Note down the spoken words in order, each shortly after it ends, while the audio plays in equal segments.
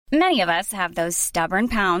Many of us have those stubborn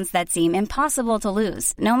pounds that seem impossible to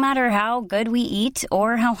lose, no matter how good we eat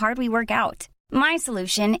or how hard we work out. My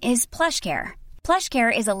solution is PlushCare.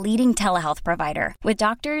 PlushCare is a leading telehealth provider with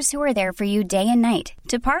doctors who are there for you day and night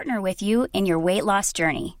to partner with you in your weight loss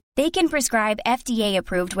journey. They can prescribe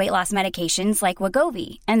FDA-approved weight loss medications like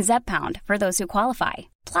Wegovy and Zepbound for those who qualify.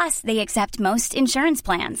 Plus, they accept most insurance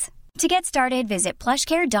plans. To get started, visit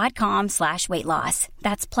plushcare.com/weightloss.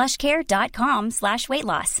 That's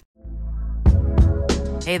plushcare.com/weightloss.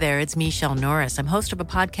 Hey there, it's Michelle Norris. I'm host of a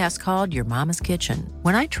podcast called Your Mama's Kitchen.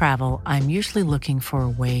 When I travel, I'm usually looking for a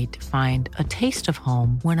way to find a taste of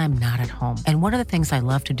home when I'm not at home. And one of the things I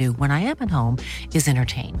love to do when I am at home is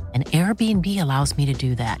entertain. And Airbnb allows me to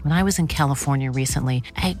do that. When I was in California recently,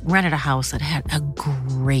 I rented a house that had a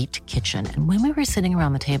great kitchen. And when we were sitting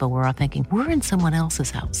around the table, we were all thinking, we're in someone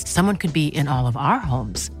else's house. Someone could be in all of our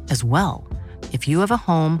homes as well. If you have a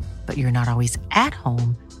home, but you're not always at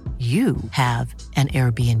home, you have an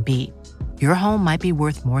Airbnb. Your home might be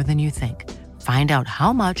worth more than you think. Find out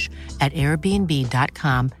how much at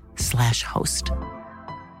airbnb.com/host. Down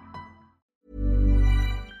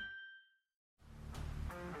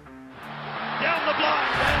the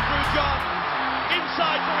blind, Andrew John.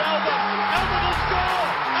 Inside for Elba. Elba will score.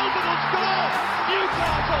 Elba will score.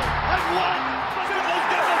 Newcastle have won. Fiddler's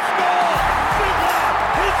never score. Fiddler,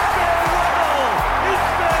 it's farewell. It's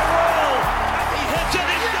farewell. And he hits it.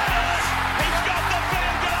 He's got it. He's got the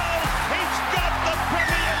field goal. He's got the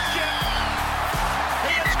premiership.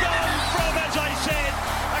 He has gone from, as I said,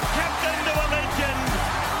 a captain to a legend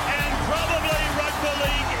and probably rugby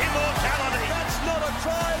league immortality. That's not a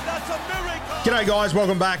try. That's a miracle. G'day guys,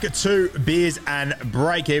 welcome back to Beers and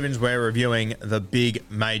Breakevens. We're reviewing the big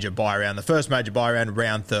major buy round, the first major buy round,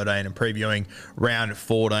 round 13, and previewing round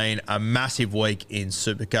 14. A massive week in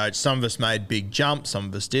Supercoach. Some of us made big jumps, some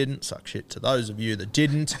of us didn't. Suck shit to those of you that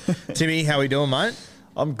didn't. Timmy, how we doing, mate?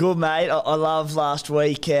 I'm good, mate. I love last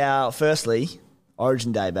week. Firstly,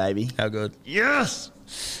 Origin Day, baby. How good? Yes!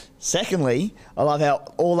 Secondly, I love how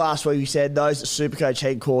all last week we said those at Supercoach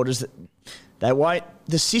headquarters that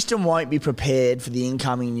the system won't be prepared for the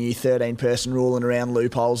incoming new 13-person rule and around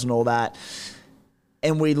loopholes and all that.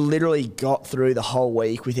 And we literally got through the whole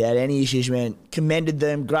week without any issues. We commended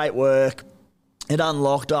them, great work. It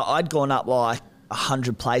unlocked. I'd gone up like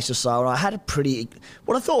 100 places or so, and I had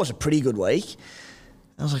what I thought was a pretty good week.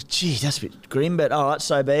 I was like, gee, that's a bit grim, but all right,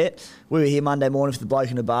 so be it. We were here Monday morning for the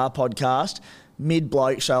Bloke in a Bar podcast.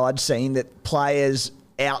 Mid-bloke show, I'd seen that players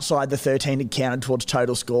outside the 13 had counted towards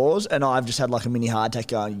total scores, and I've just had like a mini heart attack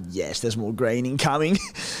going, yes, there's more greening coming.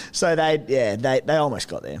 So they almost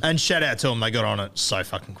got there. And shout out to them, they got on it so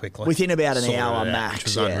fucking quickly. Within about an hour max.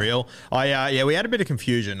 Which was unreal. We had a bit of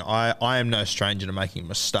confusion. I am no stranger to making a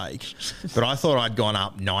mistake, but I thought I'd gone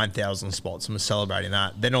up 9,000 spots and was celebrating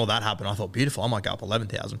that. Then all that happened. I thought, beautiful, I might go up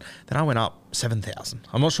 11,000. Then I went up 7,000.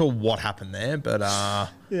 I'm not sure what happened there, but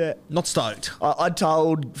not stoked. I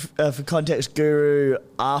told, for context, Guru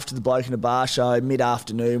after the Bloke in a Bar show,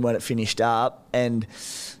 mid-afternoon when it finished up, and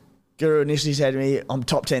Guru initially said to me, I'm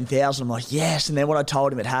top 10,000. I'm like, yes. And then when I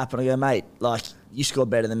told him it happened, I go, mate, like, you scored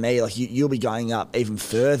better than me. Like, you'll be going up even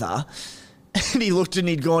further. And he looked and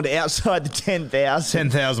he'd gone to outside the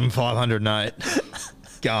 10,000. 10,508.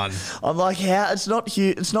 Gone. I'm like, how? It's not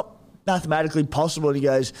huge. It's not mathematically possible. And he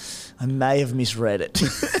goes, I may have misread it.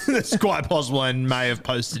 It's quite possible, and may have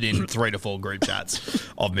posted in 3 to 4 group chats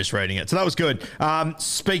of misreading it. So that was good.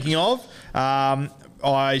 Speaking of, I'm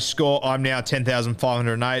now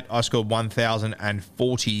 10,508. I scored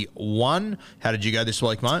 1,041. How did you go this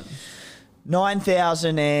week, mate?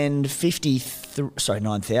 9,053. Sorry,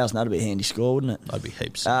 9,000. That'd be a handy score, wouldn't it? That'd be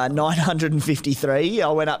heaps. 953. I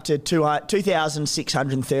went up to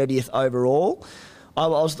 2,630th overall. I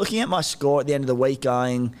was looking at my score at the end of the week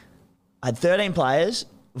going, I had 13 players,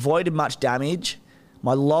 avoided much damage.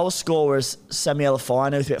 My lowest score was Samuel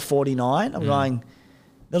Afino with about 49. I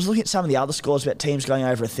was looking at some of the other scores about teams going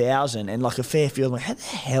over 1,000 and like a fair few. I'm like, how the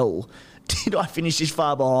hell did I finish this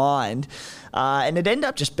far behind? And it ended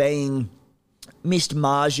up just being missed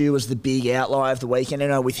Marju was the big outlier of the weekend. I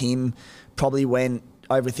know with him probably went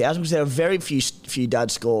over 1,000 because there were very few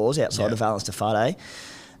dud scores outside of Valence Tafade.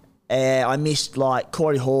 I missed like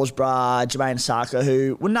Corey Horsburgh, Jermaine Saka,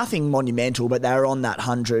 who were nothing monumental, but they were on that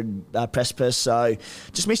 100 precipice. So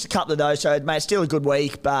just missed a couple of those. So, mate, still a good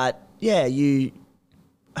week, but yeah, you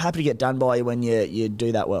happy to get done by you when you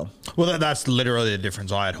do that well. Well, that's literally the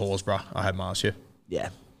difference. I had Horsburgh. I had Marcia. Yeah.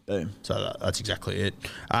 Boom. So that's exactly it.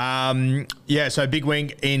 So big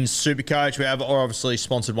wing in Supercoach. We have obviously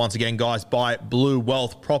sponsored once again, guys, by Blue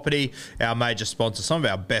Wealth Property, our major sponsor, some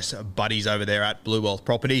of our best buddies over there at Blue Wealth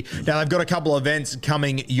Property. Now, they've got a couple of events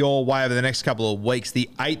coming your way over the next couple of weeks. The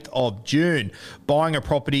 8th of June, buying a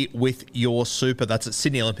property with your super. That's at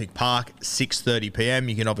Sydney Olympic Park, 6:30 p.m.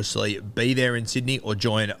 You can obviously be there in Sydney or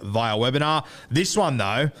join via webinar. This one,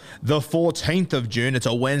 though, the 14th of June, it's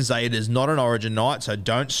a Wednesday. It is not an Origin night, so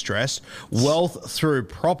don't stress. Wealth Through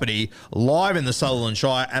Property, live in the Sutherland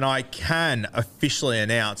Shire, and I can officially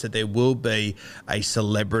announce that there will be a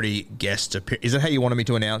celebrity guest appearance. Is that how you wanted me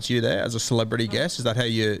to announce you there, as a celebrity guest? Is that how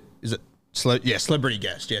you... Is it... celebrity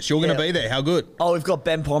guest. Yes, you're going to be there. How good? Oh, we've got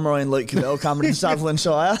Ben Pomeroy and Luke Cavell coming to Sutherland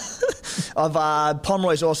Shire.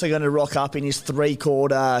 Pomeroy's also going to rock up in his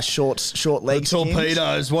 3/4 short leg skins.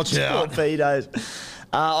 Torpedoes, watch out. Torpedoes.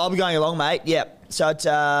 I'll be going along, mate. Yep. So it's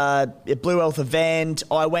a Blue Wealth event.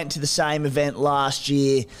 I went to the same event last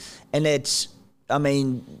year, and it's,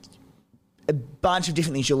 a bunch of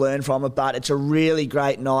different things you'll learn from it, but it's a really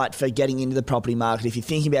great night for getting into the property market. If you're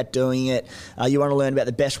thinking about doing it, you want to learn about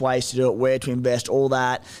the best ways to do it, where to invest, all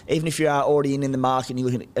that. Even if you are already in the market and you're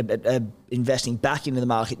looking at investing back into the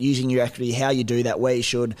market, using your equity, how you do that, where you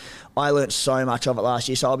should. I learnt so much of it last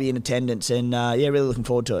year, so I'll be in attendance and, really looking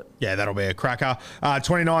forward to it. Yeah, that'll be a cracker.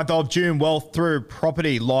 29th of June, Wealth Through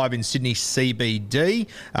Property, live in Sydney CBD.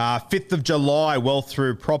 5th of July, Wealth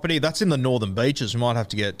Through Property. That's in the Northern Beaches. We might have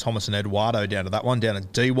to get Thomas and Eduardo down to that one, down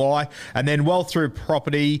at DY. And then Wealth Through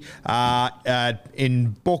Property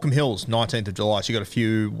in Borkham Hills, 19th of July. So you've got a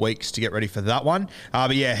few weeks to get ready for that one.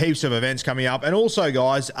 But yeah, heaps of events coming up. And also,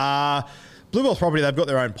 guys, Blue Wealth Property, they've got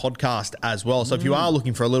their own podcast as well. So if you are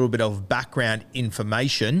looking for a little bit of background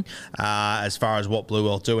information as far as what Blue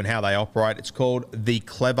Wealth do and how they operate, it's called The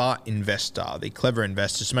Clever Investor. The Clever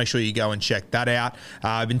Investor. So make sure you go and check that out.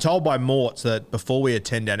 I've been told by Mortz that before we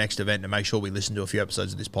attend our next event to make sure we listen to a few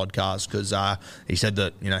episodes of this podcast, because he said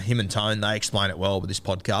that, him and Tone, they explain it well with this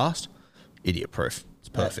podcast. Idiot proof. It's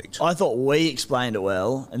perfect. I thought we explained it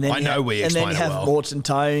well. And then we explain it well. And then you have Mortz and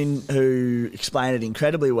Tone who explain it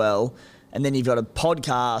incredibly well. And then you've got a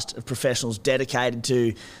podcast of professionals dedicated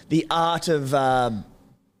to the art of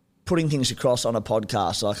putting things across on a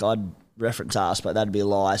podcast. Like, I'd reference us, but that'd be a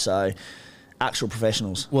lie. So, actual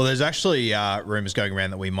professionals. Well, there's actually rumours going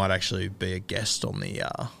around that we might actually be a guest on the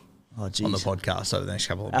podcast over the next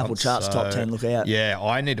couple of months. Apple Charts top 10, look out. Yeah,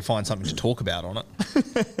 I need to find something to talk about on it,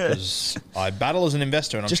 because I battle as an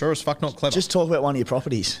investor, and I'm sure as fuck not clever. Just talk about one of your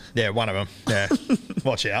properties. Yeah, one of them. Yeah,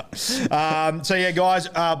 watch out. So yeah, guys,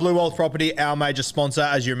 Blue Wealth Property, our major sponsor,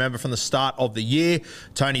 as you remember from the start of the year.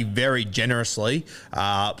 Tony very generously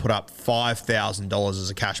put up $5,000 as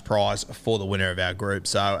a cash prize for the winner of our group.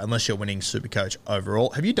 So unless you're winning Supercoach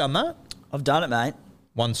overall, have you done that? I've done it, mate.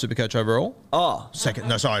 One Supercoach overall? Oh. Second.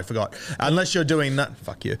 No, sorry, I forgot. Unless you're doing that.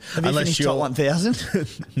 Fuck you. Have you finished top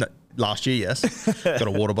 1,000? No, last year, yes. Got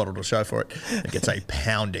a water bottle to show for it. It gets a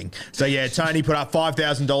pounding. So, yeah, Tony put up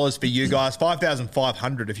 $5,000 for you guys.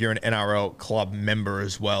 $5,500 if you're an NRL club member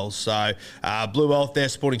as well. So, Blue Wealth, they're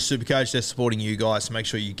supporting Supercoach. They're supporting you guys. So, make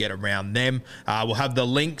sure you get around them. We'll have the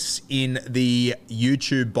links in the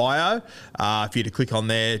YouTube bio for you to click on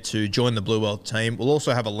there to join the Blue Wealth team. We'll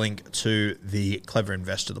also have a link to the Clever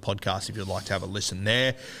Investor, the podcast, if you'd like to have a listen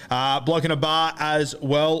there. Bloke in a Bar as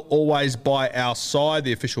well, always by our side,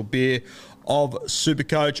 the official beer of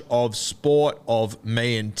Supercoach, of sport, of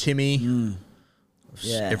me and Timmy.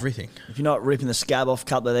 Yeah. Everything. If you're not ripping the scab off a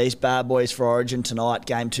couple of these bad boys for Origin tonight,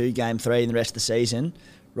 Game 2, Game 3, and the rest of the season,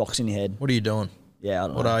 rocks in your head. What are you doing? Yeah, I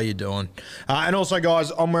don't know. What are you doing? And also,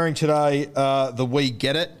 guys, I'm wearing today the We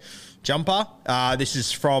Get It jumper. This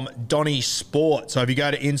is from Donny Sport. So if you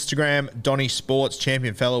go to Instagram, Donny Sports,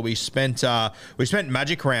 champion fella, we spent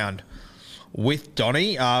Magic Round with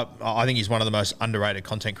Donny. I think he's one of the most underrated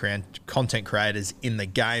content creators in the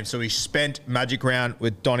game. So we spent Magic Round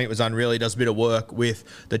with Donny. It was unreal. He does a bit of work with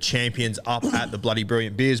the champions up at the Bloody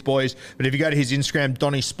Brilliant Beers Boys. But if you go to his Instagram,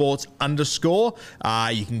 Donny Sports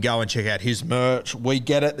 _ you can go and check out his merch. We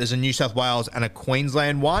Get It. There's a New South Wales and a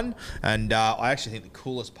Queensland one. And I actually think the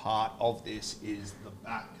coolest part of this is the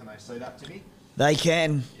back. Can they see that, Timmy? They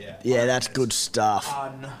can. Yeah, that's good stuff.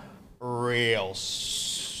 Unreal.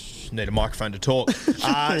 Need a microphone to talk.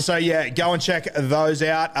 So, yeah, go and check those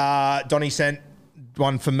out. Donny sent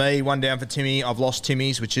one for me, one down for Timmy. I've lost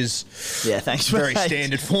Timmy's, which is thanks, very mate.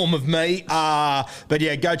 standard form of me. But,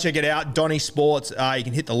 yeah, go check it out. Donny Sports. You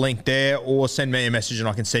can hit the link there or send me a message and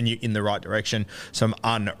I can send you in the right direction. Some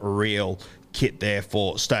unreal kit there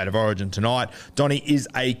for State of Origin tonight. Donny is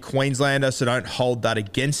a Queenslander, so don't hold that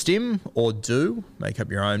against him, or do. Make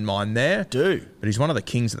up your own mind there. Do. But he's one of the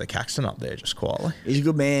kings of the Caxton up there, just quietly. He's a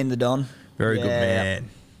good man, the Don. Very good man.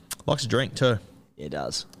 Likes to drink too. He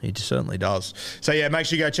does. He certainly does. So, yeah, make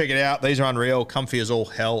sure you go check it out. These are unreal. Comfy as all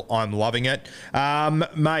hell. I'm loving it.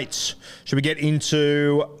 Mates, should we get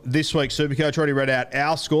into this week's Supercoach? Already read out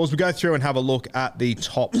our scores. We go through and have a look at the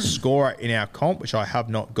top scorer in our comp, which I have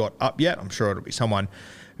not got up yet. I'm sure it'll be someone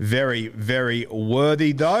very, very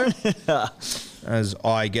worthy, though, as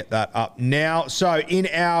I get that up now. So, in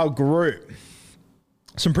our group,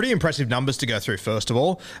 some pretty impressive numbers to go through, first of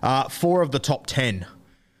all. 4 of the top 10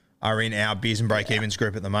 are in our Beers and Breakevens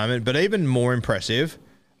group at the moment. But even more impressive,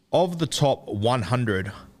 of the top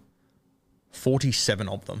 100, 47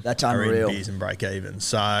 of them are in Beers and Breakevens.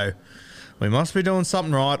 So we must be doing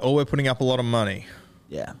something right, or we're putting up a lot of money.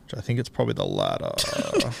 Yeah. Which I think it's probably the latter.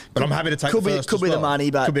 But I'm happy to take the first Could be the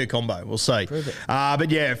money, but... Could be a combo. We'll see.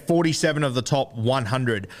 But yeah, 47 of the top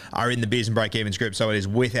 100 are in the Beers and Breakevens group, so it is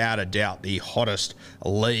without a doubt the hottest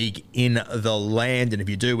league in the land. And if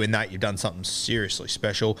you do win that, you've done something seriously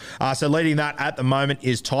special. So leading that at the moment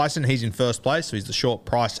is Tyson. He's in first place, so he's the short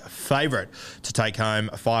price favourite to take home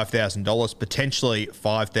 $5,000, potentially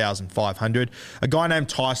 $5,500. A guy named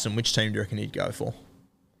Tyson, which team do you reckon he'd go for?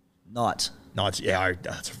 Knights. Knights, yeah,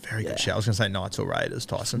 that's a very good shout. I was going to say Knights or Raiders,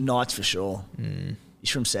 Tyson. Knights for sure. He's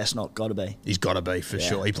from Cessnock, got to be. He's got to be, for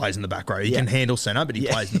sure. He plays in the back row. He can handle centre, but he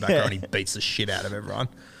plays in the back row and he beats the shit out of everyone.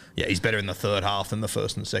 Yeah, he's better in the third half than the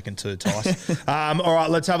first and the second too, Tyson. All right,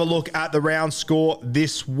 let's have a look at the round score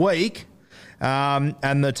this week.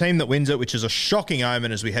 And the team that wins it, which is a shocking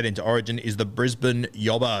omen as we head into Origin, is the Brisbane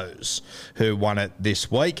Yobbos, who won it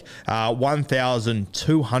this week.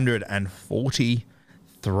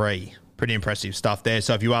 1,243. Pretty impressive stuff there.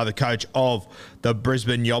 So if you are the coach of the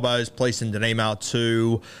Brisbane Yobbos, please send an email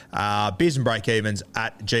to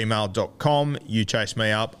beersandbreakevens@gmail.com. You chase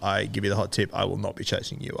me up. I give you the hot tip. I will not be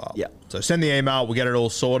chasing you up. Yeah. So send the email. We'll get it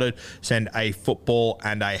all sorted. Send a football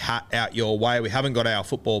and a hat out your way. We haven't got our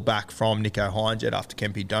football back from Nico Hines yet after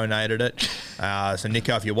Kempy donated it. So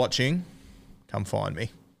Nico, if you're watching, come find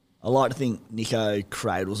me. I like to think Nico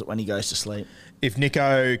cradles it when he goes to sleep. If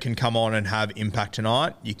Nico can come on and have impact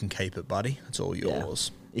tonight, you can keep it, buddy. It's all yours.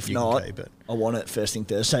 If you not, can keep it. I want it first thing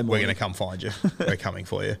Thursday morning. We're going to come find you. We're coming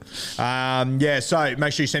for you. So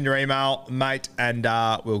make sure you send your email, mate, and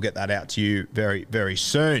we'll get that out to you very, very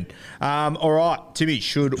soon. All right, Timmy,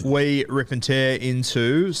 should we rip and tear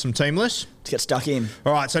into some team lists? Let's get stuck in.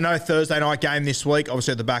 All right, so no Thursday night game this week.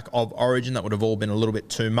 Obviously, at the back of Origin, that would have all been a little bit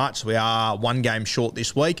too much. We are one game short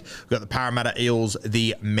this week. We've got the Parramatta Eels,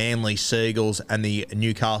 the Manly Seagulls, and the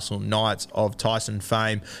Newcastle Knights of Tyson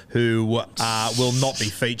fame, who will not be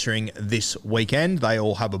featuring this weekend. They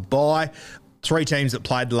all have a bye. 3 teams that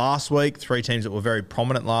played last week, 3 teams that were very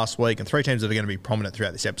prominent last week, and 3 teams that are going to be prominent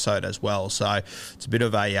throughout this episode as well. So it's a bit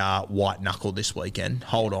of a white knuckle this weekend.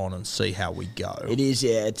 Hold on and see how we go. It is,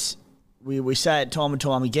 yeah. We say it time and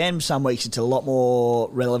time again. Some weeks it's a lot more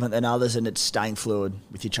relevant than others, and it's staying fluid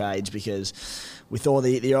with your trades because with all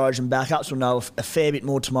the Origin backups, we'll know a fair bit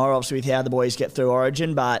more tomorrow, obviously, with how the boys get through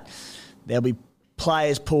Origin, but there'll be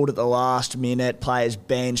players pulled at the last minute, players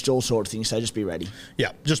benched, all sorts of things, so just be ready.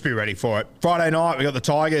 Yeah, just be ready for it. Friday night, we got the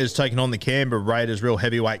Tigers taking on the Canberra Raiders. Real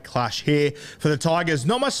heavyweight clash here. For the Tigers,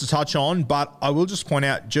 not much to touch on, but I will just point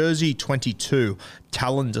out jersey 22,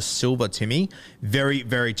 Talon De Silva, Timmy. Very,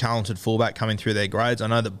 very talented fullback coming through their grades. I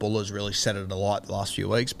know that Buller's really set it alight the last few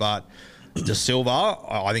weeks, but De Silva,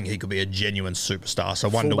 I think he could be a genuine superstar. So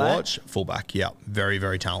one to watch. Fullback, yeah. Very,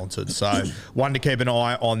 very talented. So one to keep an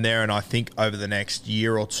eye on there. And I think over the next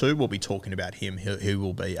year or two, we'll be talking about him. He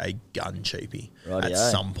will be a gun cheapie at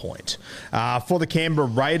some point. For the Canberra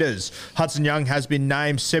Raiders, Hudson Young has been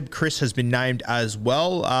named. Seb Chris has been named as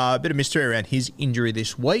well. A bit of mystery around his injury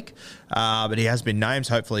this week. But he has been named.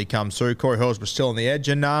 So hopefully he comes through. Corey Horsburgh's still on the edge.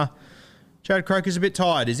 And Jared Croker's a bit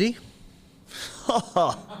tired, is he?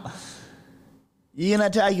 You're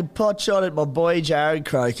going to take a pot shot at my boy Jared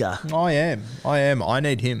Croker. I am. I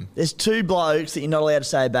need him. There's 2 blokes that you're not allowed to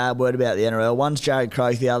say a bad word about the NRL. One's Jared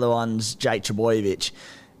Croker, the other one's Jake Trbojevic.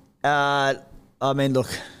 I mean, look,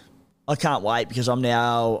 I can't wait because I'm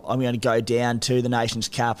going to go down to the nation's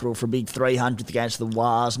capital for a big 300th against the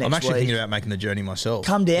Wars next week. I'm actually thinking about making the journey myself.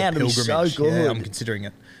 Come down, it'll be so good. Yeah, I'm considering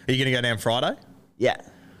it. Are you going to go down Friday? Yeah.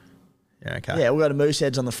 Yeah, okay. Yeah, we've got a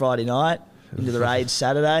Mooseheads on the Friday night, into the Raids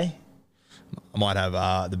Saturday. I might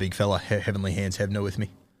have the big fella, Heavenly Hands Hebner, with me.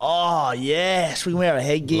 Oh, yes. We can wear our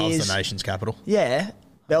headgears. Loves the nation's capital. Yeah.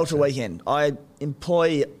 Belter weekend. I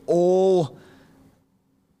employ all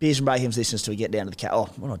Beers and Breakevens listeners till we get down to the cat. Oh,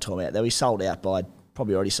 what am I talking about? They'll be sold out by,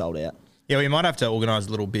 probably already sold out. Yeah, we might have to organise a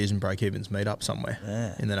little Beers and Breakevens meet-up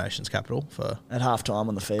somewhere in the nation's capital for... At half-time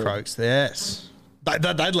on the field. Croaks, yes.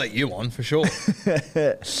 They'd let you on, for sure.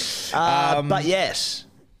 But yes...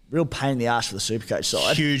 Real pain in the arse for the Supercoach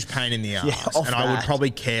side. Huge pain in the arse. And I would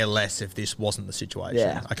probably care less if this wasn't the situation.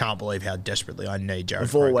 Yeah. I can't believe how desperately I need Jared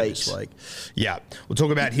For 4 Croker weeks. this week. Yeah. We'll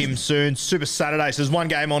talk about him soon. Super Saturday. So there's one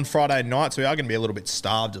game on Friday night, so we are going to be a little bit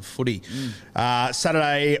starved of footy.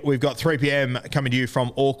 Saturday, we've got 3 p.m. coming to you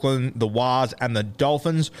from Auckland, the Wars and the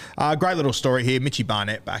Dolphins. Great little story here. Mitchie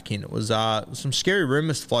Barnett back in. It was some scary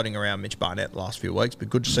rumours floating around Mitch Barnett the last few weeks, but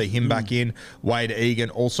good to see him back in. Wade Egan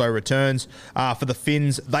also returns. For the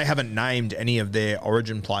Finns, they haven't named any of their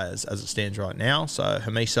origin players as it stands right now. So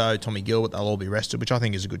Hamiso, Tommy Gilbert, they'll all be rested, which I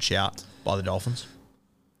think is a good shout by the Dolphins.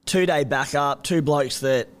 2-day backup, 2 blokes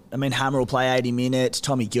that, I mean, Hammer will play 80 minutes.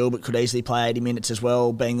 Tommy Gilbert could easily play 80 minutes as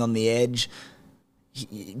well, being on the edge.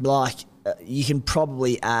 You can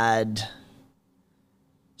probably add...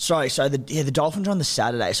 Sorry, so the Dolphins are on the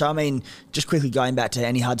Saturday. So, I mean, just quickly going back to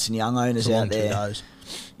any Hudson Young owners out there. 2 days.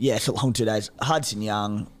 Yeah, it's a long 2 days. Hudson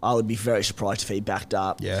Young, I would be very surprised if he backed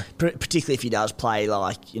up. Yeah. Particularly if he does play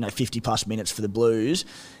 50-plus minutes for the Blues.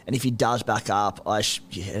 And if he does back up,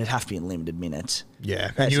 it'd have to be in limited minutes. Yeah,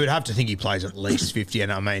 and you would have to think he plays at least 50.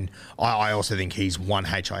 And I mean, I also think he's one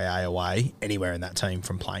HIA away anywhere in that team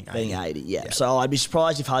from playing 80. Being 80, yeah. So I'd be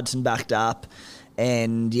surprised if Hudson backed up.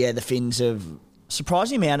 And, yeah, the Finns have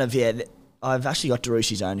surprising amount of, I've actually got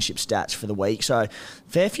Darussi's ownership stats for the week. So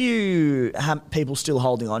fair few people still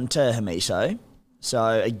holding on to Hamiso.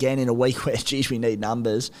 So, again, in a week where, geez, we need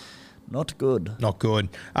numbers, not good. Not good.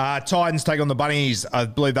 Titans take on the Bunnies. I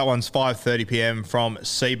believe that one's 5:30 p.m. from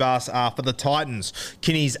Seabus. For the Titans,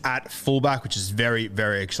 Kinney's at fullback, which is very,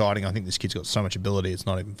 very exciting. I think this kid's got so much ability, it's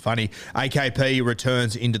not even funny. AKP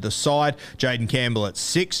returns into the side. Jaden Campbell at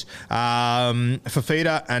 6.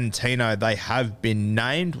 Fafita and Tino, they have been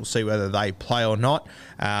named. We'll see whether they play or not.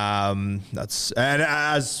 And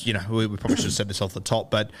as you know, we probably should have said this off the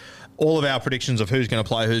top, but all of our predictions of who's going to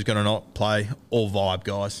play, who's going to not play, all vibe,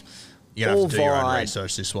 guys. You're going to have to do your own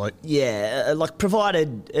research this week. Yeah,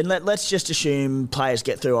 provided, and let's just assume players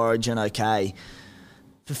get through Origin okay.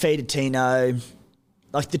 Fafita, Tino,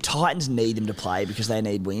 the Titans need them to play because they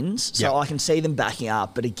need wins. So I can see them backing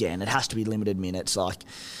up, but again, it has to be limited minutes,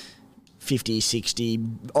 50, 60,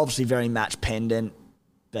 obviously very match pendant,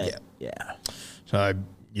 but yeah. So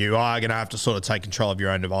you are going to have to sort of take control of your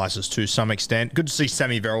own devices to some extent. Good to see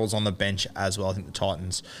Sammy Verrills on the bench as well. I think the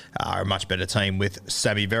Titans are a much better team with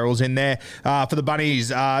Sammy Verrills in there. For the Bunnies,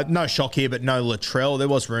 no shock here, but no Latrell. There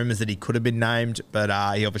was rumours that he could have been named, but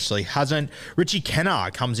he obviously hasn't. Richie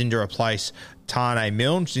Kennard comes in to replace Tane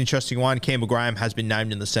Milne, which is an interesting one. Campbell Graham has been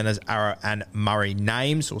named in the centres, Arrow and Murray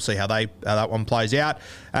names. We'll see how that one plays out.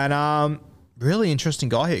 And really interesting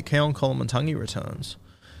guy here, Keon Kolomantangi returns.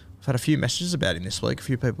 I've had a few messages about him this week. A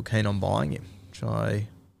few people keen on buying him, which I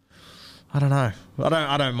don't know.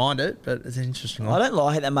 I don't mind it, but it's an interesting one. I don't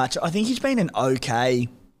like it that much. I think he's been an okay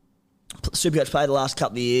Supercoach player the last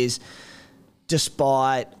couple of years,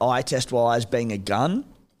 despite eye test wise being a gun.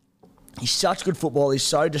 He's such good football. He's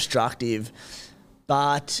so destructive,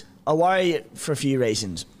 but I worry for a few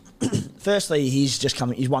reasons. Firstly, he's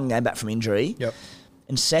one game back from injury. Yep.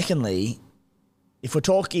 And secondly, if we're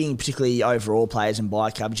talking particularly overall players and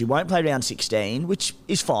buy coverage, he won't play round 16, which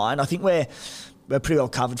is fine. I think we're pretty well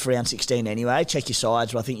covered for round 16 anyway. Check your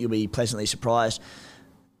sides, but I think you'll be pleasantly surprised.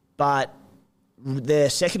 But the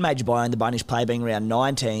second major buy in the Bunnies play being around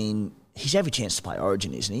 19, he's every chance to play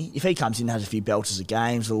Origin, isn't he? If he comes in and has a few belters of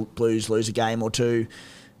games, the Blues lose a game or two,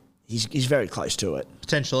 he's very close to it.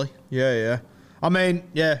 Potentially. Yeah. I mean,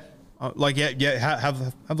 have a look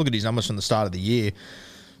at his numbers from the start of the year.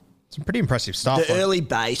 Some pretty impressive stuff. The early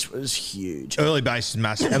base was huge. Early base is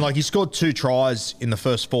massive. And he scored 2 tries in the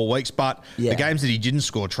first 4 weeks, but the games that he didn't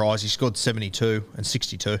score tries, he scored 72 and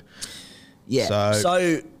 62. Yeah.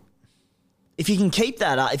 So if he can keep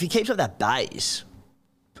that up, if he keeps up that base,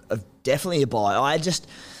 definitely a buy.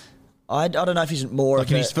 I don't know if he's more in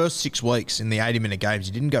his first 6 weeks in the 80-minute games,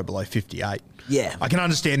 he didn't go below 58. Yeah. I can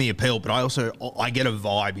understand the appeal, but I get a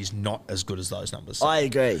vibe he's not as good as those numbers. I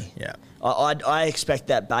agree. Yeah. I expect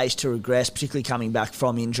that base to regress, particularly coming back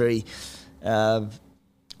from injury. Has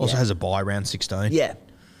a bye round 16. Yeah.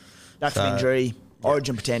 Back from injury,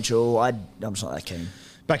 Origin potential. I'm just not that keen.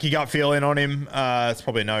 Back your gut feeling on him. It's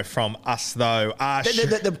probably a no from us, though.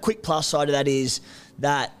 The quick plus side of that is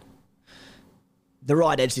that the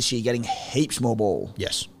right edge this year getting heaps more ball.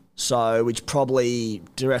 Yes. So, which probably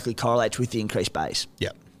directly correlates with the increased base.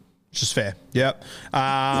 Yep. Which is fair. Yep.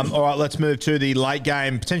 All right, let's move to the late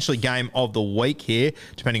game, potentially game of the week here,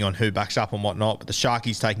 depending on who backs up and whatnot. But the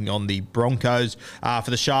Sharkies taking on the Broncos. For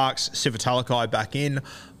the Sharks, Sifa Talakai back in.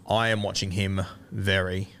 I am watching him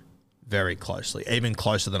very, very closely, even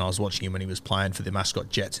closer than I was watching him when he was playing for the mascot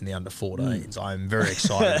Jets in the under-14s. I'm very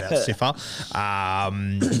excited about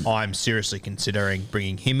Sifa. I'm seriously considering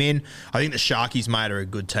bringing him in. I think the Sharkies, mate, are a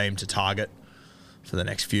good team to target for the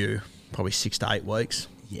next few, probably 6 to 8 weeks.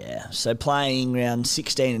 Yeah, so playing round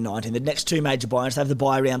 16 and 19. The next two major buys, they have the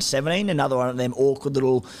bye round 17, another one of them awkward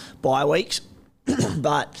little bye weeks.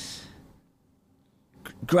 But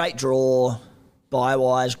great draw,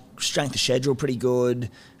 bye-wise, strength of schedule pretty good,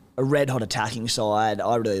 a red-hot attacking side.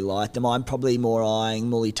 I really like them. I'm probably more eyeing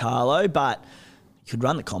Mulitalo, but you could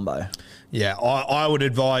run the combo. Yeah, I would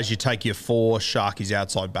advise you take your 4 Sharkies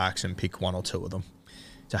outside backs and pick 1 or 2 of them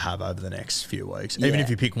to have over the next few weeks. Even if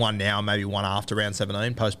you pick one now, maybe one after round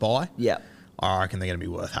 17, post-bye. Yeah. I reckon they're going to be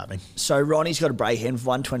worth having. So Ronnie's got a break in for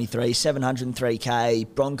 123,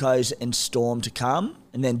 703k, Broncos and Storm to come,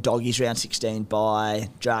 and then Doggies round 16 by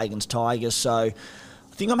Dragons, Tigers. So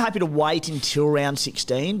I think I'm happy to wait until round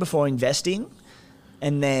 16 before investing,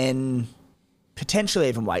 and then potentially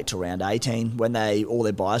even wait till round 18 when all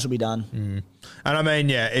their buys will be done. And I mean,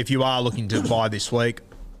 yeah, if you are looking to buy this week,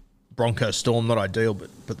 Broncos Storm, not ideal, but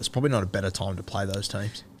there's probably not a better time to play those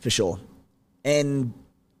teams. For sure. And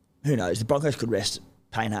who knows, the Broncos could rest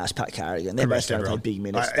Payne Haas, Pat Carrigan. They're both going to take big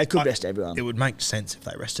minutes. They could rest everyone. It would make sense if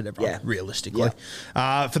they rested everyone, realistically.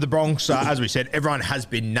 For the Bronx, as we said, everyone has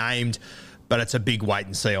been named, but it's a big wait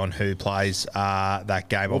and see on who plays that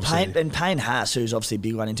game. Well, Payne Haas, who's obviously a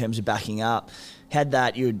big one in terms of backing up, had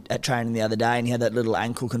that at training the other day, and he had that little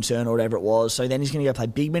ankle concern or whatever it was. So then he's going to go play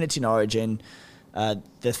big minutes in Origin. The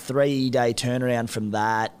 3-day turnaround from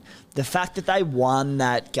that, the fact that they won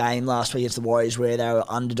that game last week against the Warriors where they were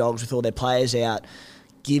underdogs with all their players out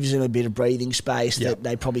gives them a bit of breathing space that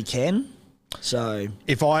they probably can. So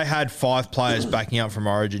if I had 5 players backing up from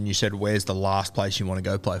Origin, you said where's the last place you want to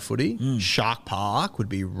go play footy? Shark Park would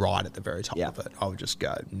be right at the very top of it. I would just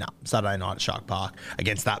go, Saturday night at Shark Park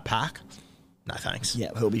against that pack. No thanks. Yeah,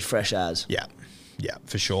 he'll be fresh as. Yeah,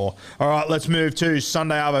 for sure. All right, let's move to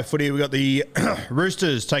Sunday Arvo footy. We've got the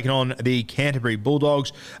Roosters taking on the Canterbury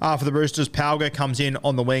Bulldogs. For the Roosters, Palga comes in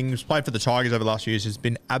on the wings, played for the Tigers over the last few years, has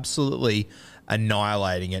been absolutely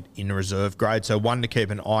annihilating it in reserve grade. So one to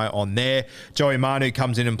keep an eye on there. Joey Manu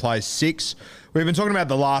comes in and plays 6. We've been talking about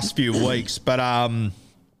the last few weeks, but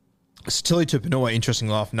Tilly Tupanua,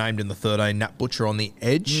 interestingly enough, named in the 13, Nat Butcher on the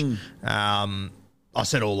edge. I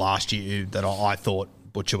said all last year that I thought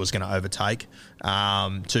Butcher was going to overtake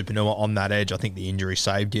Tupanua on that edge. I think the injury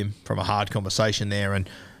saved him from a hard conversation there, and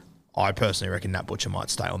I personally reckon Nat Butcher might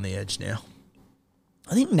stay on the edge now.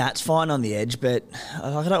 I think Nat's fine on the edge, but I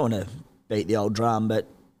don't want to beat the old drum, but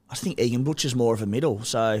I think Egan Butcher's more of a middle,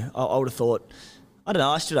 so I would have thought, I don't know,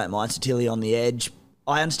 I still don't mind Satilli on the edge.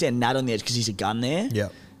 I understand Nat on the edge because he's a gun there. Yeah.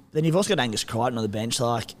 Then you've also got Angus Crichton on the bench,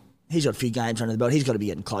 he's got a few games under the belt. He's got to be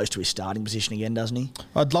getting close to his starting position again, doesn't he?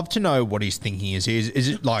 I'd love to know what his thinking is. Is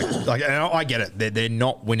it like and I get it. They're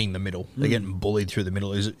not winning the middle. They're getting bullied through the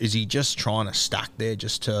middle. Is he just trying to stack there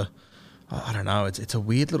just to? I don't know. It's a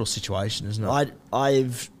weird little situation, isn't it?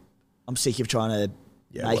 I'm sick of trying to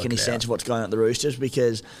make any sense of what's going on at the Roosters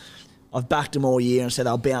because I've backed them all year and said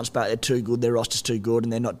they'll bounce back. They're too good. Their roster's too good,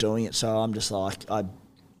 and they're not doing it. So I'm just like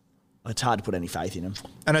it's hard to put any faith in him.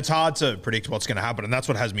 And it's hard to predict what's going to happen, and that's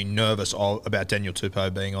what has me nervous about Daniel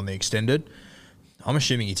Tupou being on the extended. I'm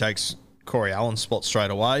assuming he takes Corey Allen's spot straight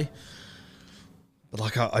away.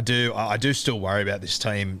 But I do still worry about this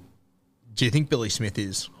team. Do you think Billy Smith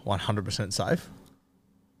is 100% safe?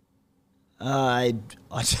 I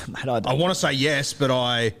want to say yes, but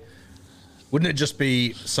wouldn't it just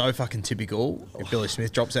be so fucking typical if Billy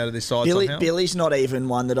Smith drops out of this side somehow? Billy's not even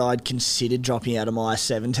one that I'd considered dropping out of my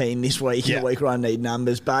 17 this week, in a week where I need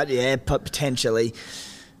numbers. But, potentially.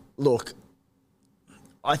 Look,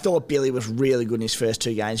 I thought Billy was really good in his first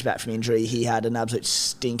 2 games back from injury. He had an absolute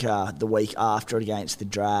stinker the week after against the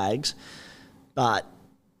Drags. But,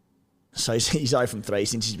 so he's 0 from 3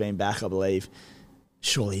 since he's been back, I believe.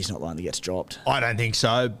 Surely he's not one that gets dropped. I don't think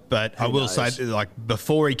so, but I will say,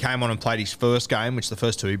 before he came on and played his first game, which the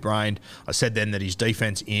first 2 he brained, I said then that his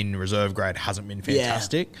defence in reserve grade hasn't been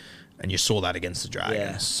fantastic, and you saw that against the Dragons.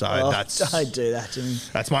 Yeah. So don't do that to me.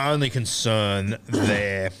 That's my only concern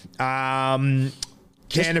there.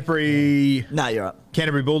 Canterbury... No, you're up.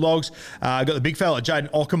 Canterbury Bulldogs. Got the big fella,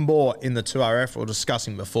 Jaden Ockenbaugh, in the 2RF. We were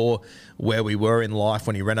discussing before where we were in life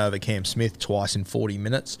when he ran over Cam Smith twice in 40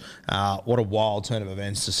 minutes. What a wild turn of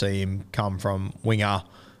events to see him come from winger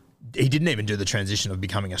he didn't even do the transition of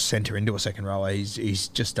becoming a centre into a second rower. He's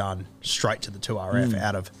just done straight to the 2RF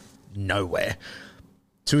out of nowhere.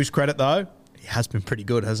 To his credit, though, he has been pretty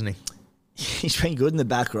good, hasn't he? He's been good in the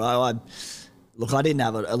back row. I didn't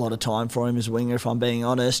have a lot of time for him as a winger, if I'm being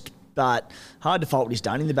honest, but hard to fault what he's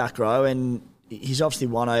done in the back row, and he's obviously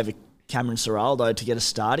won over Cameron Ciraldo to get a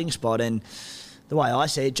starting spot, and the way I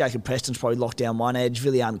see it, Jacob Preston's probably locked down one edge.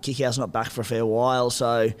 William Kickout's not back for a fair while,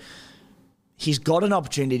 so he's got an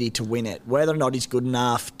opportunity to win it. Whether or not he's good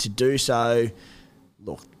enough to do so,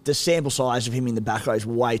 look, the sample size of him in the back row is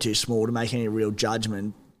way too small to make any real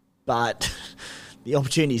judgment, but the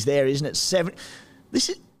opportunity's there, isn't it?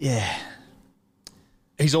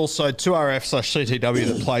 He's also 2RF/CTW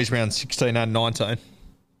that plays round 16 and 19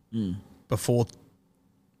 before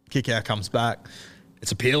Kickout comes back.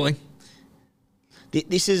 It's appealing.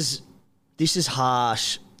 This is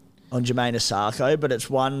harsh on Jermaine Asako, but it's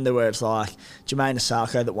one where it's like Jermaine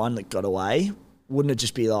Asako, the one that got away, wouldn't it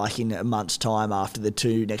just be like in a month's time after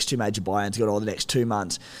the next two major buy-ins got all the next 2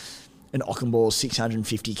 months, and Ockenball's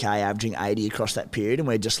 650k averaging 80 across that period, and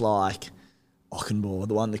we're just like, Ockenball,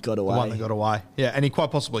 the one that got away. The one that got away. Yeah, and he quite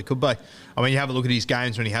possibly could be. I mean, you have a look at his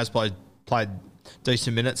games when he has played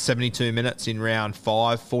decent minutes, 72 minutes in round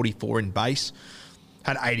 5, 44 in base.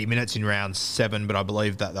 Had 80 minutes in round 7, but I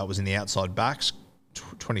believe that was in the outside backs,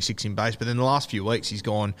 26 in base. But then the last few weeks, he's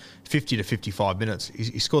gone 50 to 55 minutes.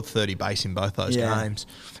 He scored 30 base in both those games.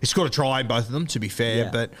 He scored a try in both of them, to be fair.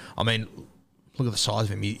 Yeah. But, I mean, look at the size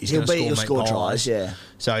of him. He'll score tries, yeah.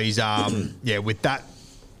 So he's, with that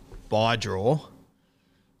buy draw,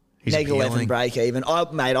 he's Neg 11 break even. I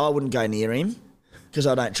wouldn't go near him because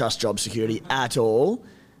I don't trust job security at all.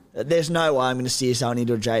 There's no way I'm going to steer someone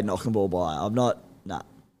into a Jaden Ockenball buy. I'm not. Nah.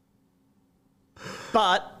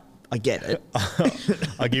 But I get it.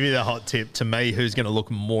 I'll give you the hot tip. To me, who's going to look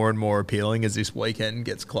more and more appealing as this weekend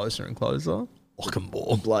gets closer and closer?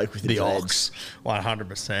 Ockenball. Bloke with the Ox.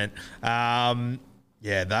 100%.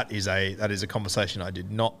 That is a conversation I did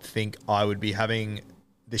not think I would be having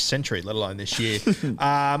this century, let alone this year.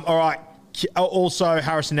 All right. Also,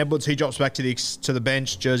 Harrison Edwards, he drops back to the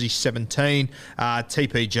bench, jersey 17.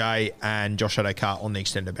 TPJ and Josh Adokar on the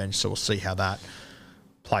extended bench, so we'll see how that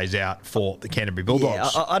plays out for the Canterbury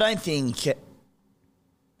Bulldogs. Yeah, I don't think...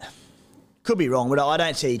 Could be wrong, but I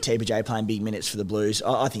don't see TPJ playing big minutes for the Blues.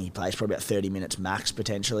 I think he plays probably about 30 minutes max,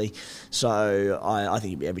 potentially. So I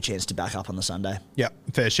think he'll be every chance to back up on the Sunday. Yep,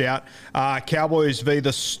 fair shout. Cowboys v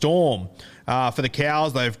the Storm. For the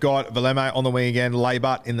Cows, they've got Valeme on the wing again,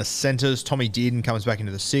 Laybutt in the centres, Tommy Dearden comes back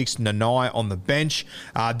into the 6th, Nanai on the bench.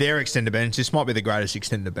 Their extended bench, this might be the greatest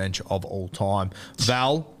extended bench of all time.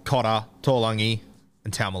 Val, Cotter, Torlangi,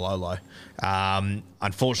 and Taumalolo.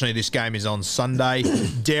 Unfortunately, this game is on Sunday.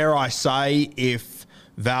 Dare I say, if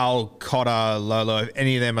Val, Cotter, Lolo, if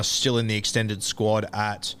any of them are still in the extended squad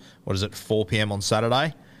at, 4 p.m. on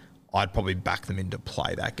Saturday, I'd probably back them in to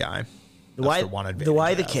play that game. The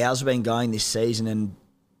way the Cows have been going this season and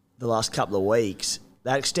the last couple of weeks,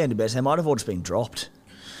 that extended bench, they might have all just been dropped.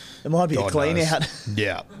 It might be a clean out.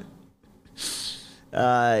 Yeah.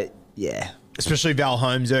 Yeah. Especially Val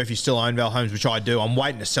Holmes there, if you still own Val Holmes, which I do. I'm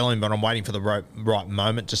waiting to sell him, but I'm waiting for the right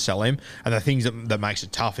moment to sell him. And the things that makes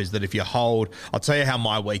it tough is that if you hold... I'll tell you how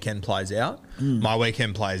my weekend plays out. My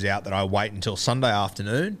weekend plays out that I wait until Sunday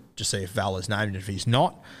afternoon to see if Val is named. And if he's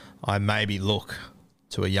not, I maybe look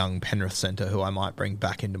to a young Penrith centre who I might bring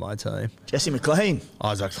back into my team. Jesse McLean.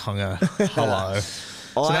 Isaac Hunger. Hello.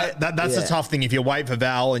 So that's the tough thing. If you wait for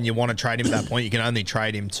Val and you want to trade him at that point, you can only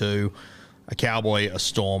trade him to a Cowboy, a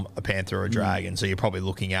Storm, a Panther, or a Dragon. So you're probably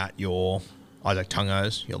looking at your Isaac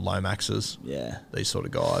Tungos, your Lomaxes, these sort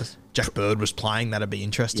of guys. Jack Bird was playing. That'd be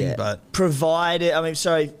interesting. But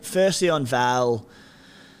firstly on Val,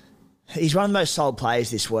 he's one of the most sold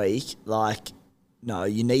players this week. No,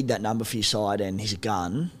 you need that number for your side, and he's a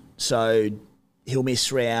gun. So he'll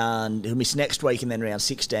miss next week and then round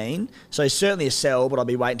 16. So he's certainly a sell, but I'll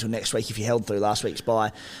be waiting until next week if he held through last week's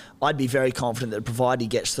bye. I'd be very confident that provided he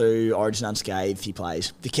gets through Origin unscathed, he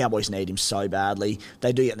plays. The Cowboys need him so badly.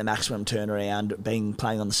 They do get the maximum turnaround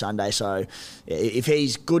playing on the Sunday. So if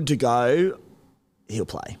he's good to go, he'll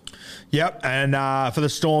play. Yep, and for the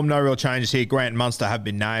Storm, no real changes here. Grant and Munster have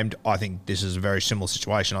been named. I think this is a very similar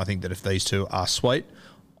situation. I think that if these two are sweet,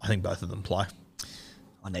 I think both of them play.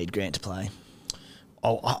 I need Grant to play.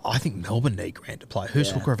 Oh, I think Melbourne need Grant to play. Who's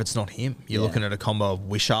hooker if it's not him? You're looking at a combo of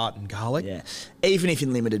Wishart and Garlic. Yeah, even if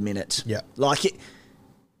in limited minutes. Yeah.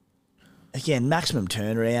 Again, maximum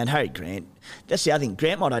turnaround. Harry Grant. That's the other thing.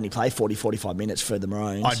 Grant might only play 40, 45 minutes for the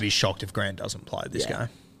Maroons. I'd be shocked if Grant doesn't play this game.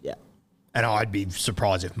 Yeah. And I'd be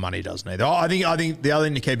surprised if Money doesn't either. I think the other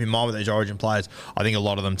thing to keep in mind with these Origin players, I think a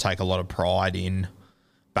lot of them take a lot of pride in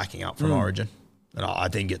backing up from Origin. And I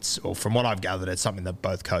think from what I've gathered, it's something that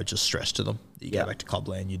both coaches stress to them. You go back to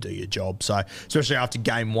clubland, you do your job. So, especially after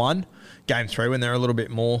game 1, game 3, when they're a little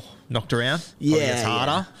bit more knocked around, it's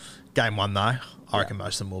harder. Game 1, though, I reckon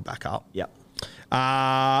most of them will back up. Yep.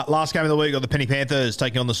 Last game of the week, got the Penny Panthers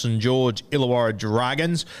taking on the St George Illawarra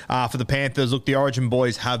Dragons. For the Panthers, look, the Origin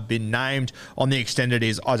boys have been named. On the extended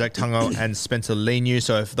is Isaac Tungo and Spencer Leniu.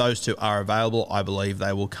 So if those two are available, I believe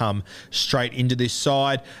they will come straight into this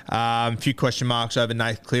side. A few question marks over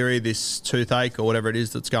Nath Cleary, this toothache or whatever it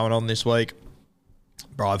is that's going on this week.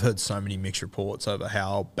 Bro, I've heard so many mixed reports over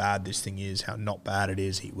how bad this thing is, how not bad it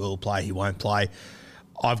is. He will play, he won't play.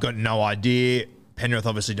 I've got no idea. Penrith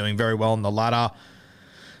obviously doing very well on the ladder.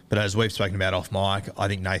 But as we've spoken about off mic, I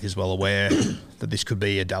think Nath is well aware that this could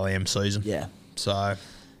be a Dally M season. Yeah. So,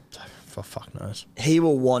 for fuck knows. He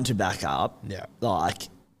will want to back up. Yeah. Like,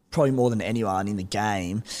 probably more than anyone in the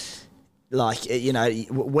game. Like, you know,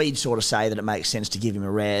 we'd sort of say that it makes sense to give him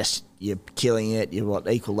a rest. You're killing it. You're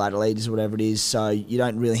equal ladder leaders or whatever it is. So you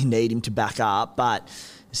don't really need him to back up. But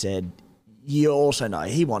I said, you also know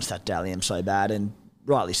he wants that Dally M so bad, and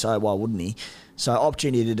rightly so. Why wouldn't he? So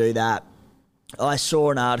opportunity to do that. I saw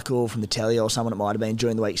an article from the Telly or someone it might have been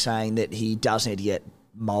during the week saying that he does need to get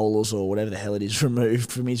molars or whatever the hell it is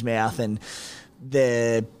removed from his mouth, and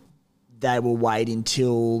they will wait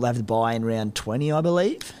until they have the buy in round 20, I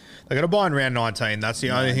believe. They're going to buy in round 19. That's the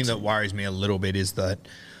only thing that worries me a little bit is that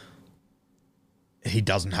he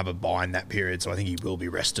doesn't have a buy in that period, so I think he will be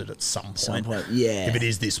rested at some point. Yeah. If it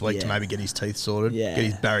is this week to maybe get his teeth sorted, get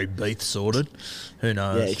his Barry Beath sorted, who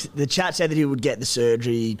knows? Yeah, the chat said that he would get the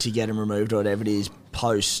surgery to get him removed or whatever it is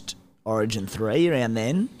post Origin 3 around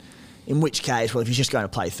then, in which case, well, if he's just going to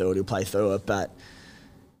play through it, he'll play through it. But,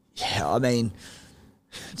 yeah, I mean,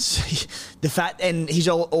 the fact, and he's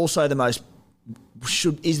also the most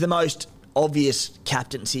obvious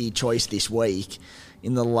captaincy choice this week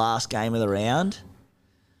in the last game of the round.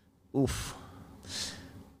 Oof.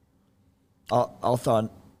 I'll throw on.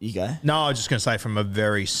 You go. No, I was just going to say from a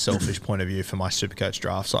very selfish point of view for my Supercoach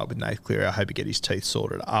draft side with Nath Cleary, I hope he get his teeth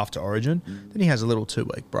sorted after Origin. Then he has a little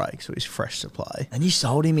 2-week break, so he's fresh to play. And you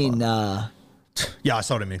sold him in... Yeah, I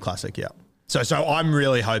sold him in Classic, yeah. So I'm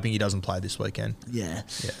really hoping he doesn't play this weekend. Yeah.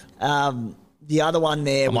 The other one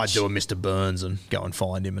there... I might do a Mr. Burns and go and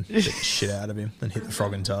find him and get the shit out of him and hit the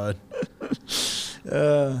frog and toad.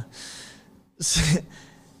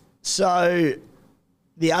 So,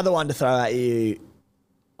 the other one to throw at you,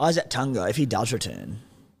 Isaac Tungo, if he does return,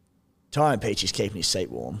 Tyrone Peachy's keeping his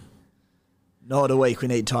seat warm. Not a week we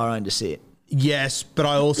need Tyrone to sit. Yes, but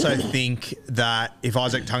I also think that if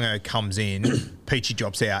Isaac Tungo comes in, Peachy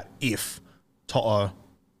drops out if Toto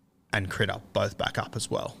and Critter both back up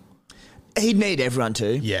as well. He'd need everyone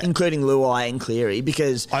to, including Luai and Cleary,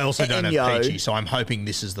 because... I also don't have Peachy, so I'm hoping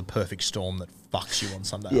this is the perfect storm that fucks you on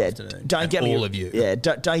Sunday afternoon. All of you. Yeah,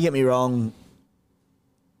 don't get me wrong.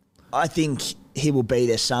 I think he will be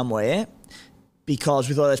there somewhere because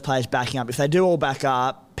with all those players backing up, if they do all back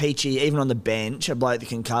up, Peachy, even on the bench, a bloke that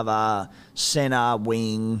can cover centre,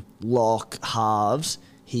 wing, lock, halves,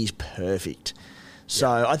 he's perfect. So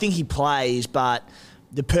I think he plays, but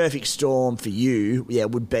the perfect storm for you,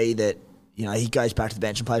 would be that, you know, he goes back to the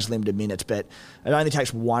bench and plays limited minutes, but it only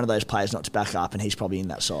takes one of those players not to back up, and he's probably in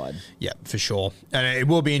that side. Yeah, for sure. And it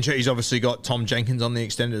will be interesting. He's obviously got Tom Jenkins on the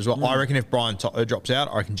extended as well. I reckon if Brian drops out,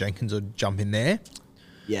 I reckon Jenkins would jump in there.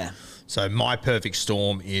 Yeah. So my perfect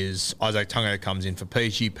storm is Isaac Tungo comes in for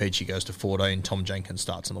Peachy. Peachy goes to 14. Tom Jenkins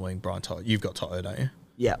starts on the wing. Brian Toto. You've got Toto, don't you?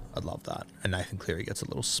 Yeah. I'd love that. And Nathan Cleary gets a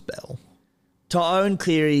little spell. Toto and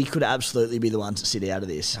Cleary could absolutely be the ones that sit out of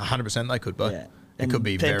this. 100% they could, but it could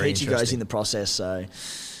be very interesting. Peachy goes in the process, so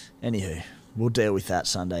anywho, we'll deal with that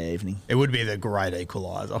Sunday evening. It would be the great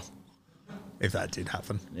equaliser if that did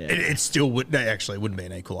happen. Yeah. It still would. Actually, it wouldn't be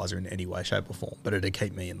an equaliser in any way, shape or form, but it'd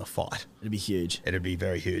keep me in the fight. It'd be huge. It'd be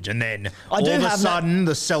very huge. And then all of a sudden,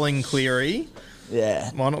 the selling Cleary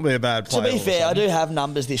might not be a bad play. To be fair, I do have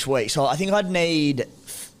numbers this week, so I think I'd need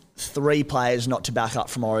 3 players not to back up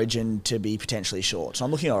from Origin to be potentially short. So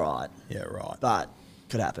I'm looking all right. Yeah, right. But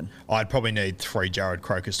could happen. I'd probably need 3 Jared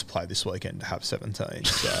Crocus to play this weekend to have 17.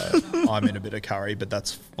 So I'm in a bit of curry, but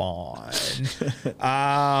that's fine.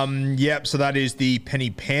 So that is the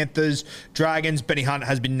Penny Panthers. Dragons, Benny Hunt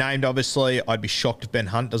has been named, obviously. I'd be shocked if Ben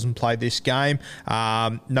Hunt doesn't play this game.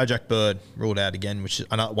 No Jack Bird ruled out again, which is,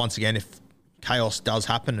 once again, if chaos does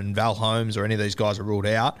happen and Val Holmes or any of these guys are ruled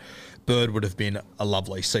out, Bird would have been a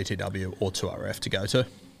lovely CTW or 2RF to go to.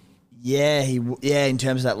 Yeah, in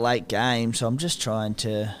terms of that late game. So I'm just trying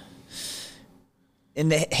to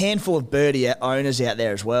And the handful of birdie owners out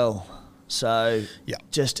there as well. So,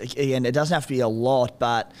 just, again, it doesn't have to be a lot,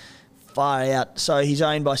 but far out. So, he's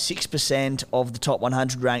owned by 6% of the top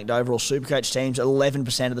 100 ranked overall Supercoach teams,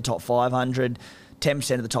 11% of the top 500,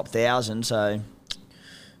 10% of the top 1,000. So,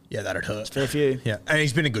 yeah, that'd hurt. It's fair few. Yeah, and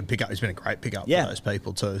he's been a good pickup. He's been a great pickup for those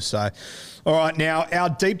people too. So, all right, now our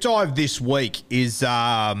deep dive this week is,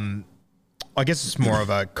 I guess it's more of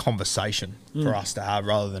a conversation for us to have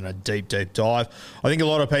rather than a deep dive. I think a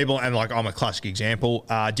lot of people, and like I'm a classic example,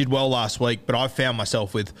 did well last week, but I found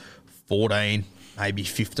myself with 14, maybe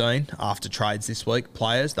 15 after trades this week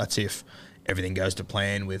players. That's if everything goes to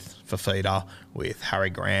plan with Fafita, with Harry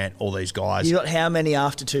Grant, all these guys. You got how many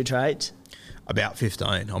after 2 trades? About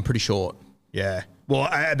 15. I'm pretty short. Yeah. Well,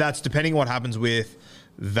 that's depending what happens with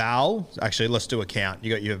Val. Actually, let's do a count.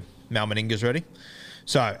 You got your Mal Meningas ready?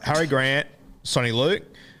 So, Harry Grant, Sonny Luke,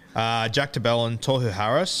 Jack Tabellin, Tohu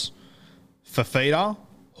Harris, Fafita,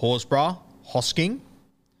 Horsburgh, Hosking,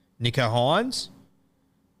 Nico Hines,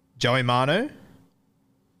 Joey Manu.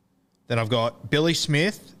 Then I've got Billy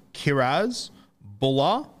Smith, Kiraz,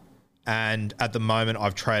 Buller, and at the moment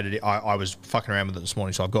I've traded it. I was fucking around with it this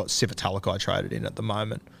morning, so I've got Sivitalik I traded in at the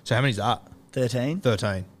moment. So how many is that? 13.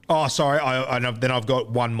 13. Oh, sorry. Then I've got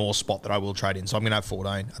one more spot that I will trade in, so I'm going to have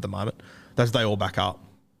 14 at the moment. They all back up.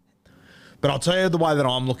 But I'll tell you the way that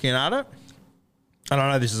I'm looking at it, and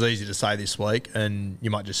I know this is easy to say this week, and you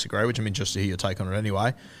might disagree, which I'm interested to hear your take on it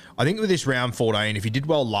anyway. I think with this round 14, if you did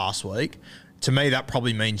well last week, to me that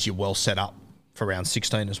probably means you're well set up for round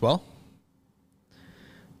 16 as well.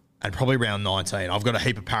 And probably round 19. I've got a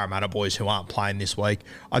heap of Parramatta boys who aren't playing this week.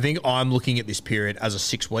 I think I'm looking at this period as a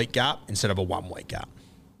 6-week gap instead of a 1-week gap.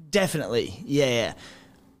 Definitely, yeah.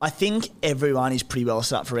 I think everyone is pretty well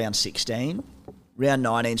set up for round 16. Round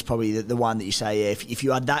 19 is probably the one that you say, yeah, if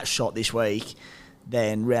you had that shot this week,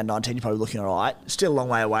 then round 19 you're probably looking all right. Still a long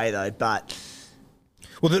way away though, but...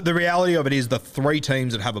 Well, the reality of it is the 3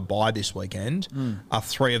 teams that have a bye this weekend are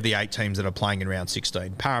 3 of the 8 teams that are playing in round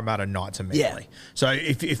 16. Parramatta, Knights and Manly. Yeah. So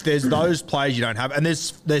if there's those players you don't have, and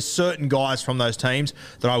there's certain guys from those teams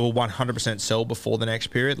that I will 100% sell before the next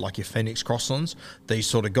period, like your Phoenix Crosslands, these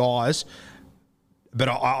sort of guys. But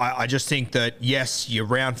I just think that, yes, your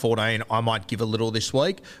round 14, I might give a little this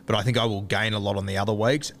week, but I think I will gain a lot on the other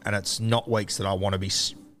weeks, and it's not weeks that I want to be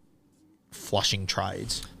flushing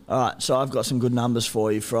trades. All right, so I've got some good numbers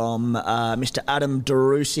for you from Mr. Adam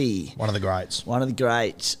Darusi. One of the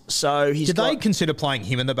greats. So he's they consider playing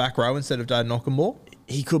him in the back row instead of Dad Knockenball?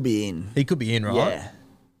 He could be in. He could be in, right? Yeah.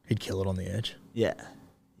 He'd kill it on the edge. Yeah.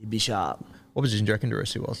 He'd be sharp. What position do you reckon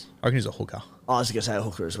Darusi was? I reckon he's a hooker. I was going to say a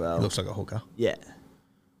hooker as well. He looks like a hooker. Yeah.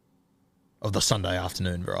 Of the Sunday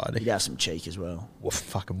afternoon variety. He'd have some cheek as well. Well,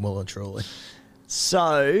 fucking well and truly.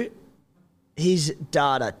 So... his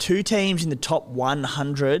data, 2 teams in the top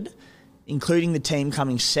 100, including the team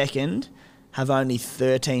coming second, have only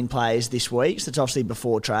 13 players this week. So that's obviously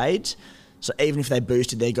before trades. So even if they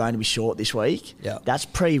boosted, they're going to be short this week. Yeah. That's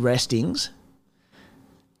pre-restings.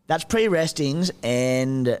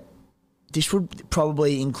 And this would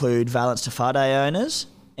probably include Valence Tafade owners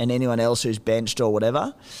and anyone else who's benched or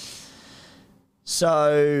whatever.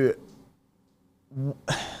 So...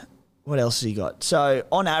 what else has he got? So,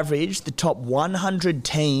 on average, the top 100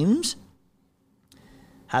 teams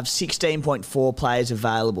have 16.4 players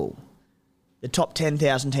available. The top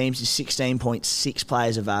 10,000 teams is 16.6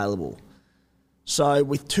 players available. So,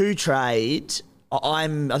 with 2 trades, I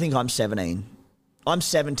think I'm 17. I'm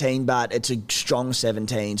 17, but it's a strong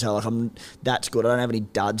 17, so that's good. I don't have any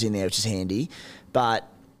duds in there, which is handy. But,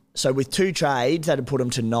 so with 2 trades, that'd put them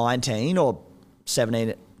to 19 or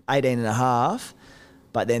 17, 18 and a half.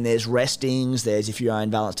 But then there's restings, there's if you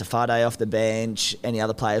own Valence Tafade off the bench, any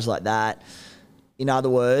other players like that. In other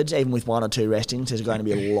words, even with 1 or 2 restings, there's going to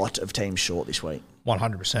be a lot of teams short this week.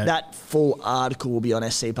 100%. That full article will be on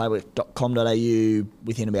scplaybook.com.au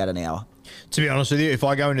within about an hour. To be honest with you, if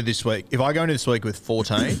I go into this week with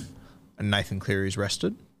 14 and Nathan Cleary's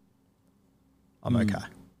rested, I'm okay.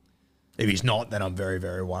 If he's not, then I'm very,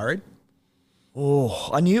 very worried. Oh,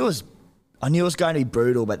 I knew it was going to be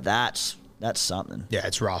brutal, but that's something. Yeah,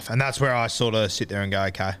 it's rough. And that's where I sort of sit there and go,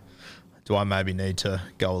 okay, do I maybe need to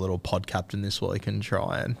go a little pod captain this week and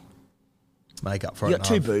try and make up for it? You got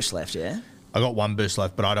 2 boosts left, yeah? I got 1 boost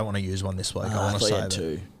left, but I don't want to use one this week. I want to save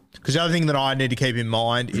 2. Because the other thing that I need to keep in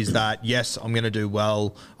mind is that, yes, I'm going to do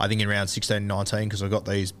well, I think, in round 16 and 19 because I've got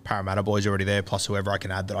these Parramatta boys already there, plus whoever I can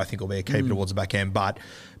add that I think will be a keeper towards the back end. But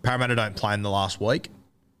Parramatta don't play in the last week.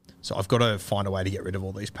 So I've got to find a way to get rid of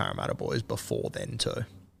all these Parramatta boys before then too.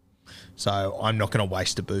 So I'm not going to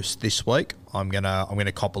waste a boost this week. I'm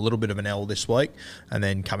gonna cop a little bit of an L this week, and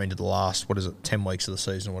then come into the last 10 weeks of the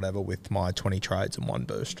season or whatever with my 20 trades and 1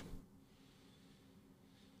 boost.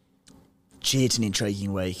 Gee, it's an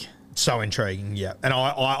intriguing week. So intriguing, yeah. And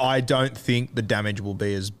I don't think the damage will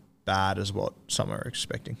be as bad as what some are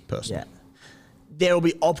expecting, personally. Yeah. There will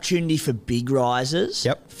be opportunity for big rises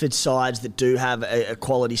for sides that do have a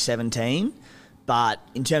quality 17. But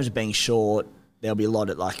in terms of being short, there'll be a lot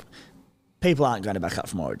of, people aren't going to back up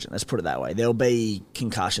from Origin. Let's put it that way. There'll be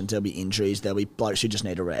concussions, there'll be injuries, there'll be blokes who just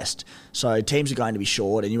need a rest. So teams are going to be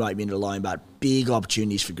short, and you won't be in it alone, but big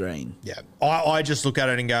opportunities for green. Yeah. I just look at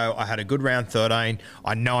it and go, I had a good round 13.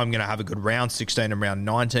 I know I'm going to have a good round 16 and round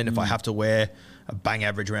 19. If I have to wear a bang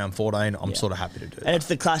average round 14, I'm sort of happy to do that. And it's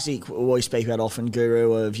the classic we speak about often,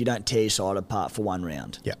 Guru, of you don't tear your side apart for one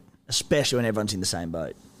round. Yeah. Especially when everyone's in the same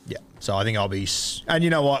boat. Yeah. So I think I'll be... And you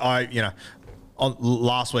know what?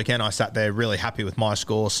 Last weekend, I sat there really happy with my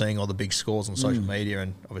score, seeing all the big scores on social media,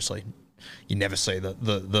 and obviously you never see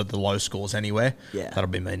the low scores anywhere. Yeah. That'll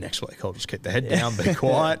be me next week. I'll just keep the head down, be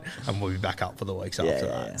quiet, and we'll be back up for the weeks after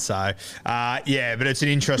that. So, but it's an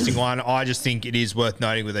interesting one. I just think it is worth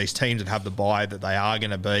noting with these teams that have the bye that they are going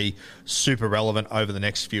to be super relevant over the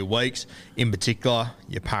next few weeks. In particular,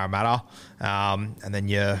 your Parramatta, and then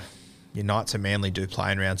your Knights and Manly do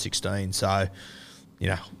play in round 16. So,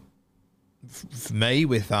 for me,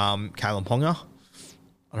 with Kalen Ponga,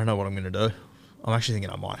 I don't know what I'm going to do. I'm actually thinking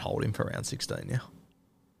I might hold him for round 16 now.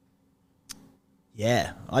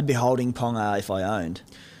 Yeah, I'd be holding Ponga if I owned.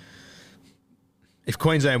 If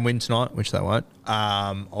Queensland win tonight, which they won't,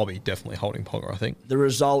 I'll be definitely holding Ponga, I think. The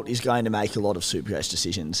result is going to make a lot of Supercoach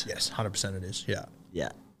decisions. Yes, 100% it is, yeah. Yeah.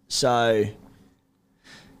 So,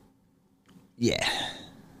 yeah.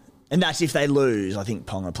 And that's if they lose. I think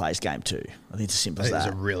Ponga plays game 2. I think it's as simple as that.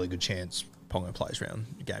 There's a really good chance Ponga plays round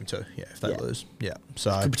game 2, if they lose. Yeah.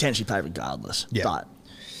 So could potentially play regardless. Yeah. But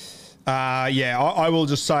I will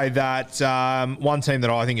just say that one team that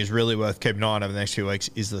I think is really worth keeping an eye on over the next few weeks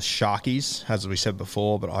is the Sharkies, as we said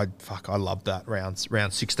before, but I love that. Round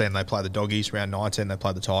 16 they play the Doggies, round 19 they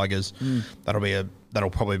play the Tigers. That'll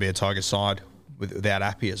probably be a Tigers side without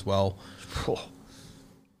Appy as well.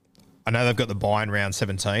 I know they've got the bye in round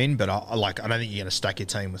 17, but I don't think you're going to stack your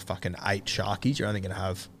team with fucking 8 Sharkies. You're only going to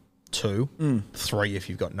have 2, 3 if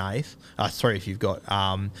you've got Nath, 3 if you've got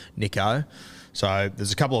Nico. So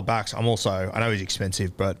there's a couple of backs. I know he's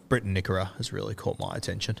expensive, but Britton Nickera has really caught my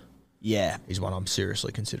attention. Yeah. He's one I'm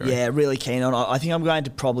seriously considering. Yeah, really keen on. I think I'm going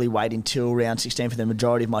to probably wait until round 16 for the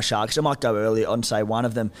majority of my Sharks. I might go early on, say one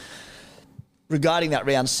of them. Regarding that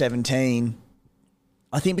round 17,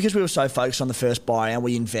 I think because we were so focused on the first buy round,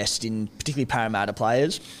 we invest in particularly Parramatta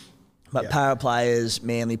players, but Para players,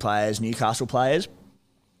 Manly players, Newcastle players.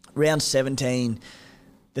 Round 17,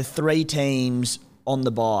 the 3 teams on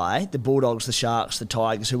the bye, the Bulldogs, the Sharks, the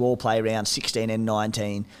Tigers, who all play round 16 and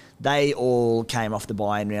 19, they all came off the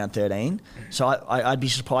bye in round 13. So I'd be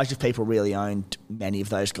surprised if people really owned many of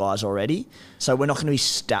those guys already. So we're not going to be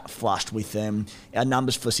stat flushed with them. Our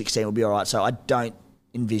numbers for 16 will be all right. So I don't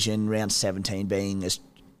envision round 17 being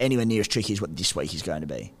anywhere near as tricky as what this week is going to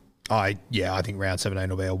be. I think round 17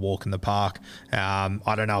 will be a walk in the park. I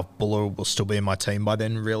don't know if Buller will still be in my team by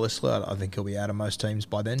then, realistically. I think he'll be out of most teams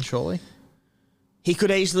by then, surely. He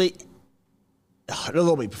could easily... it'll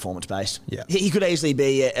all be performance-based. Yeah. He could easily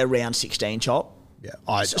be a round 16 chop.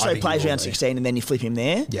 Yeah. So he plays round 16 and then you flip him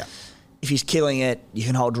there. Yeah. If he's killing it, you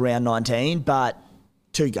can hold round 19, but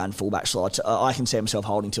 2 gun fullback slots. I can see myself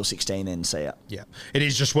holding till 16 and see it. Yeah. It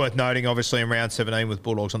is just worth noting, obviously, in round 17 with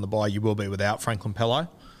Bulldogs on the bye, you will be without Franklin Pello.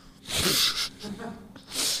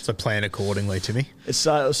 So plan accordingly, Timmy. It's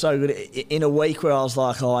so good. In a week where I was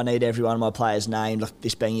like, I need every one of my players named, like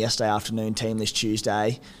this being yesterday afternoon, team list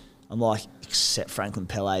Tuesday, I'm like, except Franklin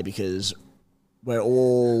Pele, because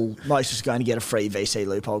most is going to get a free VC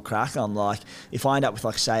loophole crack. I'm like, if I end up with,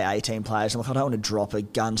 like, say, 18 players, I'm like, I don't want to drop a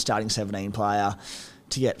gun starting 17 player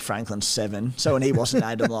to get Franklin 7. So when he wasn't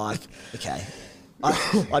named, I'm like, okay.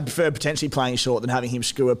 I'd prefer potentially playing short than having him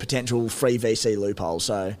screw a potential free VC loophole.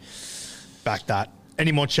 So, back that.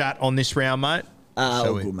 Any more chat on this round, mate?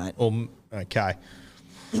 All good, mate. Okay.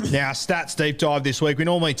 Now, stats deep dive this week. We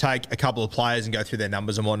normally take a couple of players and go through their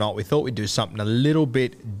numbers and whatnot. We thought we'd do something a little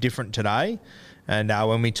bit different today. And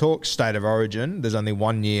when we talk State of Origin, there's only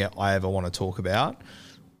one year I ever want to talk about.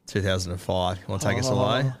 2005. You want to take us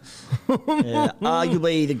away? Yeah,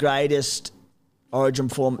 arguably the greatest Origin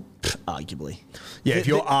performance. arguably. Yeah, if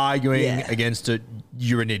you're arguing yeah. against it,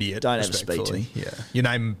 you're an idiot. Don't ever speak to me. Yeah, your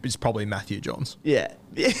name is probably Matthew Johns. Yeah.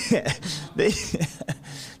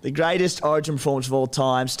 The greatest Origin performance of all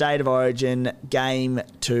time, State of Origin, Game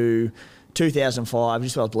 2, 2005, New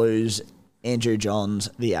South Wales Blues, Andrew Johns,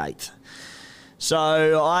 the 8th.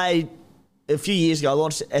 So a few years ago, I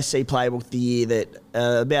launched SC Playbook the year that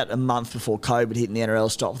about a month before COVID hit and the NRL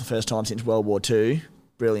stopped for the first time since World War II.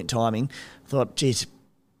 Brilliant timing. I thought, geez,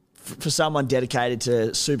 for someone dedicated to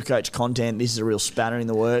Supercoach content, this is a real spanner in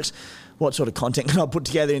the works. What sort of content can I put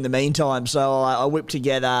together in the meantime? So I whipped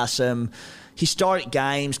together some historic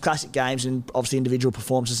games, classic games, and obviously individual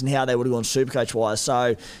performances and how they would have gone Supercoach-wise.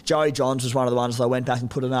 So Joey Johns was one of the ones that I went back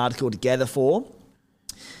and put an article together for.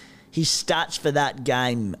 His stats for that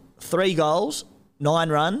game, 3 goals, 9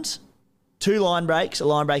 runs, 2 line breaks, a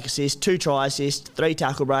line break assist, 2 try assists, 3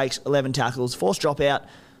 tackle breaks, 11 tackles, forced dropout,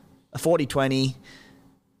 a 40-20,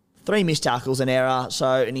 3 missed tackles, an error.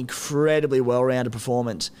 So an incredibly well-rounded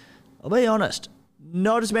performance. I'll be honest,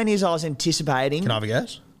 not as many as I was anticipating. Can I have a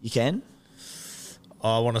guess? You can.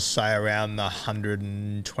 I want to say around the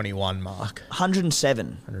 121 mark. 107.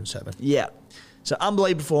 107. Yeah. So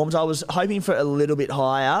unbelievable performance. I was hoping for a little bit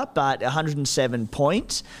higher, but 107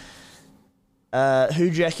 points. Who do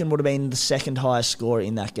you reckon would have been the second highest scorer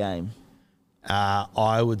in that game?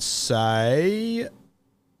 I would say...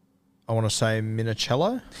 I want to say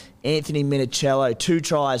Minicello. Anthony Minicello, 2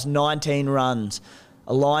 tries, 19 runs,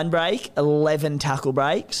 a line break, 11 tackle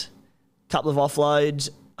breaks, couple of offloads,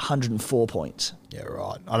 104 points. Yeah,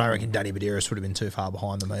 right. I don't reckon Danny Badiris would have been too far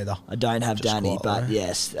behind them either. I don't have Just Danny, quite but low.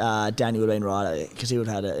 yes, Danny would have been right because he would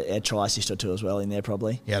have had a try assist or 2 as well in there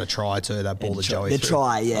probably. He had a try too, that ball that Joey The threw.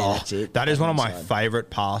 try, yeah, that's it. That is one of my Inside. favourite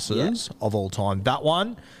passes of all time. That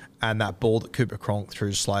one and that ball that Cooper Cronk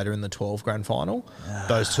threw Slater in the 12 grand final.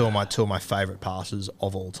 Those two are my favourite passes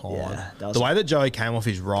of all time. Yeah, the way that Joey came off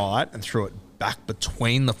his right and threw it back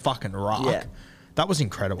between the fucking ruck, that was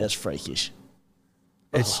incredible. That's freakish.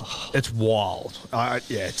 It's wild.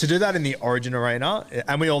 To do that in the Origin Arena,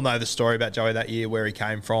 and we all know the story about Joey that year, where he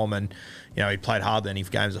came from, and he played hardly any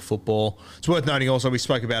games of football. It's worth noting also, we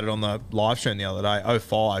spoke about it on the live stream the other day,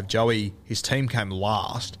 05, Joey, his team came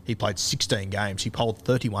last. He played 16 games. He polled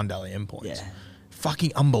 31 Dally M points. Yeah.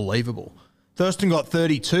 Fucking unbelievable. Thurston got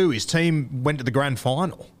 32. His team went to the grand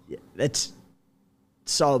final. Yeah, that's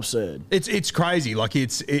so absurd. It's crazy. Like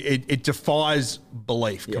it defies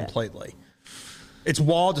belief completely. It's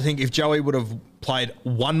wild to think if Joey would have played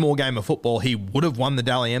one more game of football, he would have won the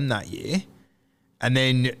Dally M that year. And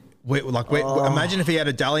then, imagine if he had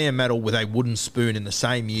a Dally M medal with a wooden spoon in the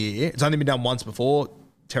same year. It's only been done once before,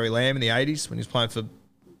 Terry Lamb in the 80s when he was playing for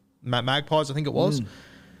Magpies, I think it was.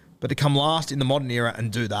 But to come last in the modern era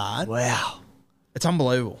and do that, Wow. it's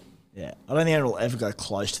unbelievable. Yeah. I don't think anyone will ever go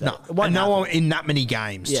close to that. And no one in that many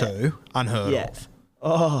games too, unheard of.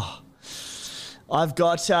 Oh. I've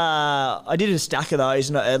got, I did a stack of those,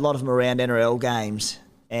 and a lot of them around NRL games.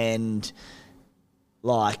 And,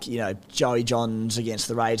 Joey Johns against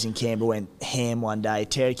the Raiders in Canberra went ham one day.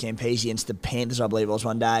 Terry Campese against the Panthers, I believe it was,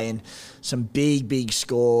 one day. And some big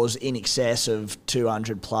scores in excess of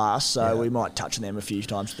 200 plus. So we might touch on them a few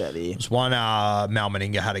times throughout the year. There's one Mal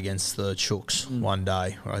Meninga had against the Chooks one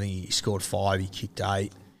day, where I think he scored 5, he kicked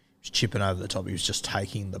 8. He was chipping over the top. He was just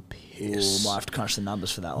taking the piss. Might have to crunch the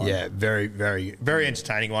numbers for that one. Yeah, very, very, very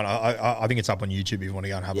entertaining one. I think it's up on YouTube if you want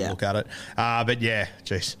to go and have a look at it. But yeah,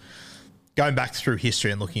 geez. Going back through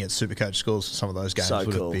history and looking at Supercoach scores for some of those games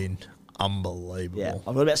would have been unbelievable. Yeah,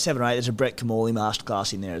 I've got about 7 or 8. There's a Brett Kamali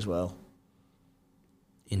masterclass in there as well.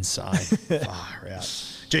 Insane. Far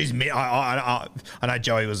out. Geez, I know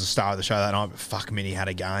Joey was the star of the show that night, but fuck, Minnie had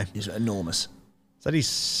a game. He's enormous. I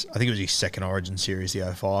think it was his second Origin series,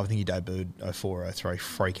 the 05. I think he debuted 04, 03.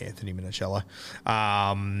 Freak Anthony Minicello.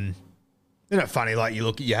 Isn't it funny?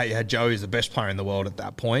 You had Joey as the best player in the world at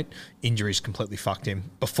that point. Injuries completely fucked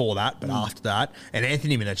him before that, but after that. And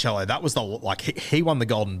Anthony Minicello, that was he won the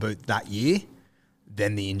Golden Boot that year.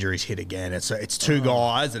 Then the injuries hit again. It's two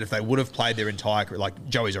guys that if they would have played their entire career,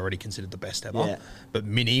 Joey's already considered the best ever. Yeah. But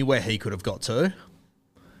Mini, where he could have got to.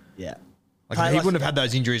 Yeah. If he wouldn't have had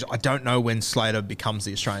those injuries, I don't know when Slater becomes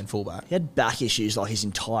the Australian fullback. He had back issues his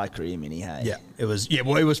entire career, Mini, hey? Yeah, it was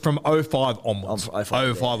from 05 onwards.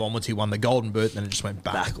 05 onwards, he won the Golden Boot, and then it just went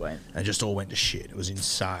back. Went. And just all went to shit. It was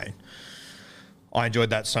insane. I enjoyed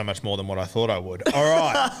that so much more than what I thought I would. All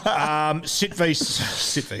right. Sit v And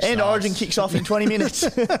starts. Origin kicks off in 20 minutes.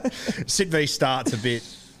 Sit v starts a bit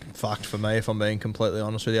fucked for me, if I'm being completely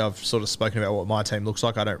honest with you. I've sort of spoken about what my team looks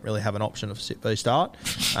like. I don't really have an option of sit v start.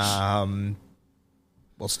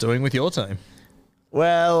 What's doing with your team?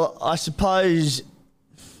 Well, I suppose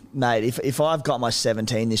Mate, if I've got my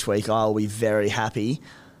 17 this week, I'll be very happy.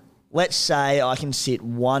 Let's say I can sit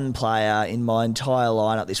one player in my entire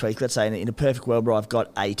lineup this week. Let's say in a perfect world where I've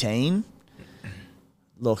got 18.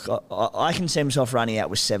 Look, I can see myself running out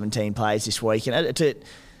with 17 players this week, and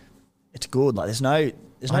it's good. Like there's no.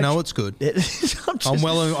 I know it's good. I'm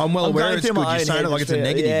well aware it's good. You're saying it like it's a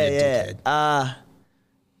negative. Yeah.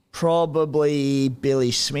 Probably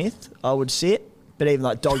Billy Smith, I would sit. But even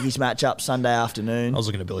like doggies match up Sunday afternoon. I was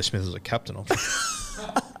looking at Billy Smith as a captain option.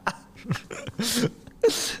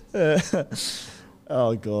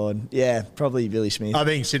 Oh, God. Yeah, probably Billy Smith. I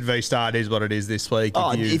think sit v start is what it is this week.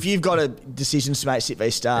 If you've got a decision to make, sit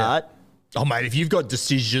v start. Yeah. Oh, mate, if you've got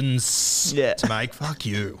decisions to make, fuck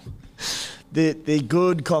you. The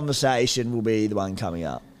good conversation will be the one coming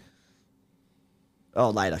up. Oh,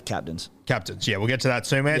 later, captains. Captains, yeah, we'll get to that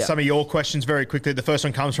soon. We had Yeah. some of your questions very quickly. The first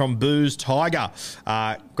one comes from Booze Tiger.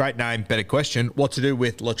 Great name, better question. What to do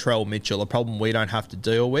with Latrell Mitchell? A problem we don't have to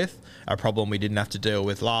deal with, a problem we didn't have to deal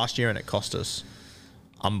with last year, and it cost us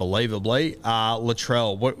unbelievably.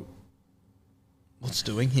 Latrell, what's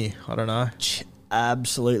doing here? I don't know.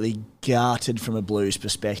 Absolutely gutted from a Blues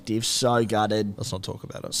perspective. So gutted. Let's not talk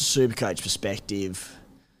about it. Supercoach perspective.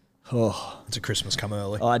 Oh, it's a Christmas come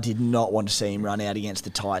early. I did not want to see him run out against the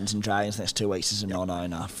Titans and Dragons the next 2 weeks as a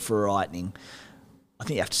non-owner. Frightening. I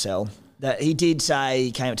think you have to sell. He did say,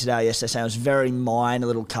 he came up today yesterday, saying it was very minor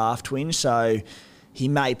little calf twinge, so he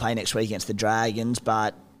may play next week against the Dragons,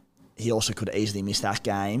 but he also could easily miss that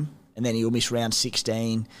game. And then he'll miss round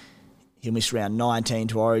 16. He'll miss round 19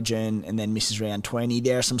 to Origin and then misses round 20.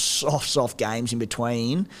 There are some soft games in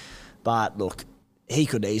between, but look, he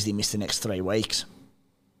could easily miss the next 3 weeks.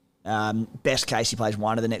 Best case, he plays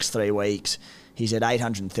one of the next 3 weeks. He's at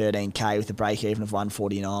 813k with a break even of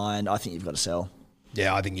 149. I think you've got to sell.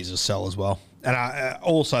 Yeah, I think he's a sell as well. And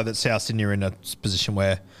also that South Sydney are in a position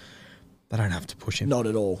where they don't have to push him. Not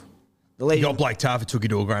at all. You got Blake Taaffe, took you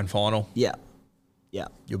to a grand final. Yeah.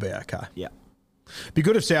 You'll be okay. Yeah. Be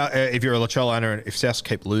good if you're a Latrell owner and if South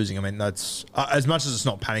keep losing. I mean, that's as much as it's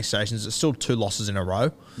not panic stations, it's still 2 losses in a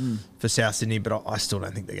row for South Sydney, but I still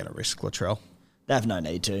don't think they're going to risk Latrell. They have no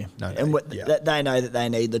need to. No need, and they know that they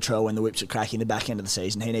need Latrell when the whips are cracking the back end of the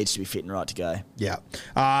season. He needs to be fit and right to go. Yeah.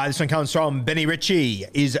 This one comes from Benny Ritchie.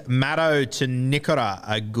 Is Maddo to Nikora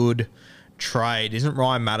a good trade? Isn't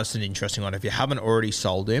Ryan Madison an interesting one? If you haven't already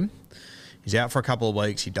sold him, he's out for a couple of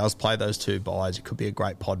weeks. He does play those 2 buys. It could be a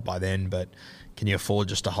great pod by then, but can you afford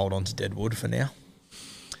just to hold on to Deadwood for now?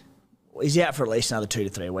 He's out for at least another 2 to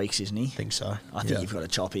 3 weeks, isn't he? I think so. I think you've got to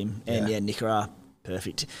chop him. And Nikora,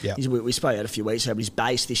 perfect. Yeah. We spoke out a few weeks ago, but his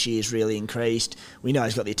base this year has really increased. We know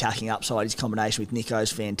he's got the attacking upside. His combination with Nico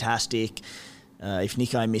is fantastic. If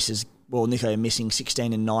Nico misses, Nico missing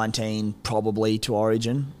 16 and 19 probably to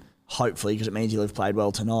Origin, hopefully, because it means he'll have played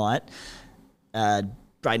well tonight.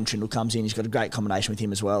 Braden Trindle comes in. He's got a great combination with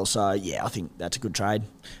him as well. So, yeah, I think that's a good trade.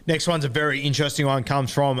 Next one's a very interesting one.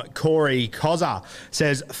 Comes from Corey Kozza.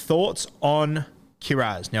 Says, thoughts on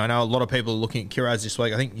Kiraz. Now, I know a lot of people are looking at Kiraz this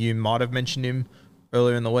week. I think you might have mentioned him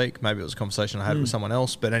earlier in the week. Maybe it was a conversation I had with someone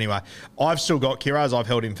else. But anyway, I've still got Kiraz. I've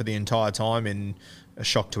held him for the entire time in a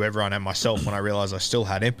shock to everyone and myself when I realised I still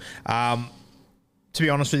had him. To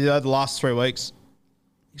be honest with you, though, the last 3 weeks,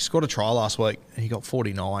 he scored a try last week and he got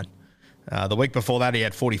 49. The week before that, he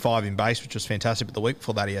had 45 in base, which was fantastic. But the week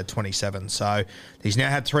before that, he had 27. So he's now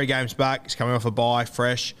had 3 games back. He's coming off a bye,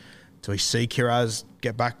 fresh. Do we see Kiraz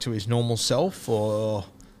get back to his normal self? Or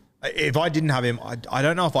if I didn't have him, I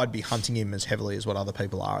don't know if I'd be hunting him as heavily as what other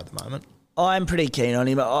people are at the moment. I'm pretty keen on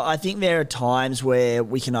him. I think there are times where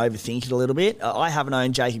we can overthink it a little bit. I haven't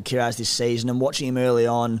owned Jacob Kiraz this season, and watching him early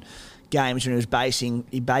on games when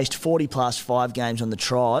he based 40 plus 5 games on the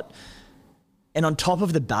trot. And on top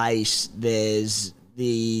of the base, there's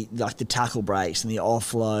the tackle breaks and the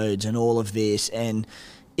offloads and all of this, and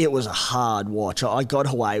it was a hard watch. I got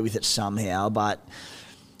away with it somehow, but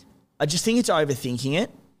I just think it's overthinking it.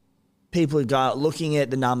 People are looking at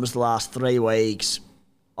the numbers the last 3 weeks.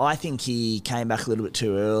 I think he came back a little bit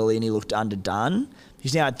too early and he looked underdone.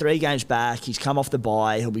 He's now had 3 games back. He's come off the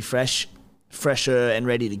bye. He'll be fresher and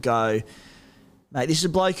ready to go. Mate, this is a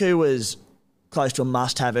bloke who was close to a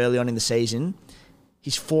must-have early on in the season.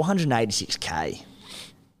 He's 486k.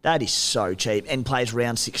 That is so cheap and plays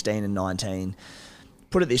round 16 and 19.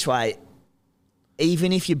 Put it this way,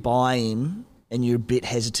 even if you buy him and you're a bit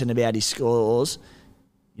hesitant about his scores,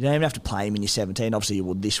 you don't even have to play him in your 17. Obviously you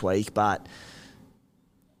would this week, but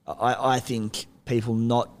I think people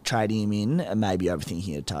not trading him in are maybe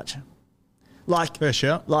overthinking it a touch. Fair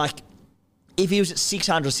shout. Like, if he was at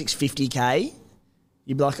 600 or 650k,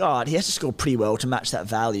 you'd be like, all right, he has to score pretty well to match that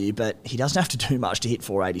value, but he doesn't have to do much to hit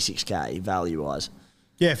 486k value-wise.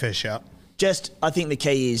 Yeah, fair shout. I think the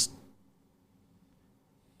key is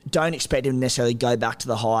don't expect him to necessarily go back to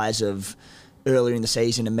the highs of earlier in the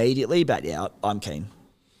season immediately, but yeah, I'm keen.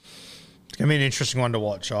 It's going to be an interesting one to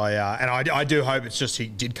watch. I do hope it's just he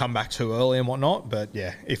did come back too early and whatnot, but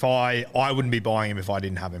yeah, if I wouldn't be buying him if I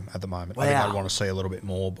didn't have him at the moment. Wow. I think I'd want to see a little bit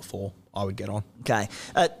more before I would get on. Okay.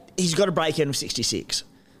 He's got a break-even of 66,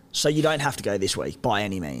 so you don't have to go this week by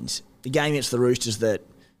any means. The game against the Roosters that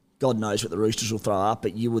God knows what the Roosters will throw up,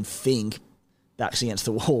 but you would think backs against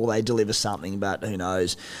the wall, they deliver something, but who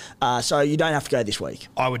knows. So you don't have to go this week.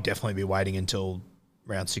 I would definitely be waiting until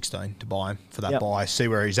round 16 to buy him for that buy, see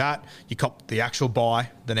where he's at. You cop the actual buy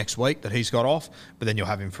the next week that he's got off, but then you'll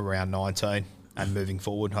have him for round 19 and moving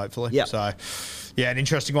forward, hopefully. Yep. So, yeah, an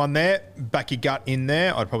interesting one there. Back your gut in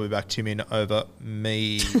there. I'd probably back Tim in over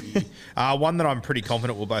me. One that I'm pretty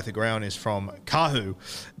confident we'll both agree on is from Kahu.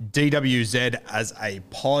 DWZ as a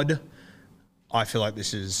pod. I feel like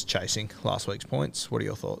this is chasing last week's points. What are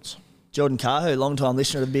your thoughts? Jordan Kahu, long-time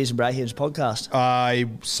listener to the Beers and Breakevens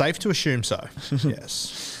podcast. Safe to assume so,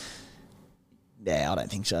 yes. Yeah, I don't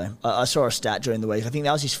think so. I saw a stat during the week. I think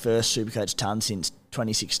that was his first Supercoach ton since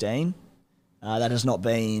 2016. That has not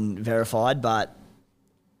been verified, but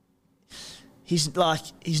he's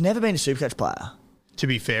never been a Supercoach player. To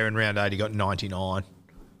be fair, in round 8, he got 99.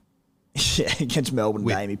 Yeah, against Melbourne,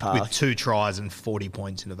 Damey Park. With 2 tries and 40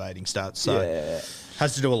 points in evading stats. So,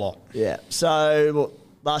 has to do a lot. Yeah. So,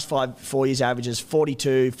 last 4 years averages,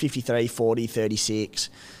 42, 53, 40, 36.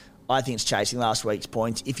 I think it's chasing last week's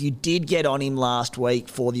points. If you did get on him last week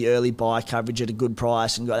for the early buy coverage at a good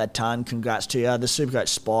price and got that ton, congrats to you. The Supercoach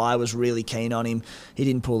Spy was really keen on him. He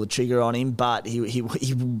didn't pull the trigger on him, but he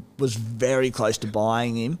was very close to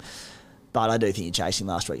buying him. But I do think you're chasing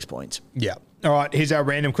last week's points. Yeah. All right, here's our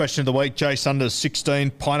random question of the week. Jay Sunders,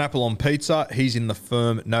 16, pineapple on pizza. He's in the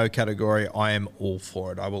firm no category. I am all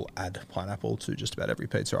for it. I will add pineapple to just about every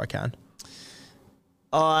pizza I can.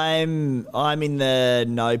 I'm in the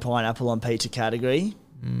no pineapple on pizza category.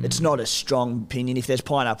 It's not a strong opinion. If there's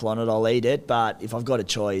pineapple on it, I'll eat it. But if I've got a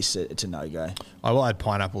choice, it's a no-go. I will add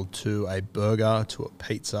pineapple to a burger, to a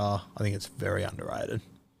pizza. I think it's very underrated.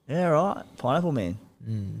 Yeah, right. Pineapple man.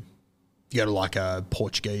 You go to like a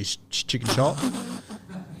Portuguese chicken shop,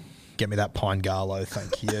 get me that pine garlo,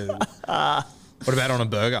 thank you. What about on a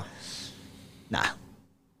burger? Nah.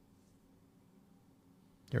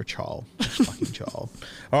 You're a child. You're a fucking child.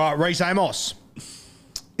 All right, Reece Amos.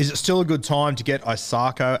 Is it still a good time to get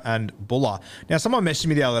Isako and Buller? Now, someone messaged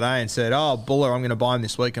me the other day and said, Buller, I'm going to buy him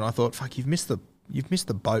this week. And I thought, fuck, you've missed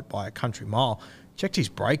the boat by a country mile. Checked his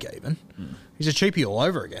break even. He's a cheapie all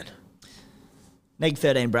over again. Neg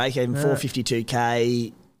 13 break even,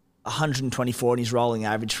 452k, 124 in his rolling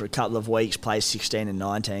average for a couple of weeks, plays 16 and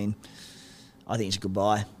 19. I think it's a good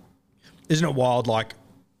buy. Isn't it wild? Like,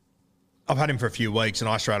 I've had him for a few weeks, and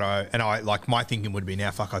my thinking would be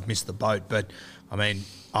now, fuck, I've missed the boat. But I mean,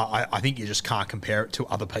 I think you just can't compare it to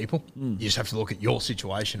other people. You just have to look at your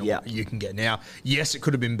situation and what you can get now. Yes, it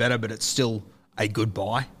could have been better, but it's still a good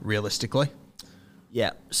buy, realistically.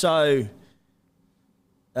 Yeah. So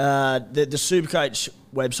the Supercoach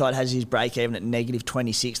website has his break even at negative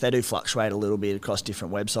 26. They do fluctuate a little bit across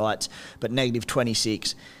different websites, but negative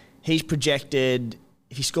 26. He's projected,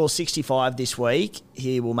 if he scores 65 this week,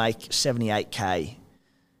 he will make 78k.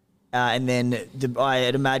 And then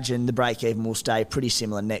I'd imagine the break even will stay pretty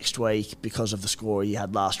similar next week because of the score he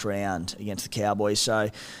had last round against the Cowboys. So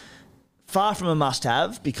far from a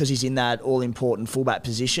must-have because he's in that all-important fullback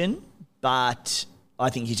position, but I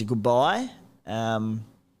think he's a good buy.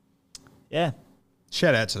 Yeah.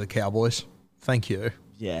 Shout out to the Cowboys. Thank you.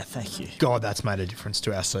 Yeah, thank you. God, that's made a difference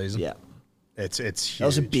to our season. Yeah. It's huge. That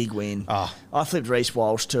was a big win. I flipped Reece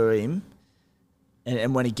Walsh to him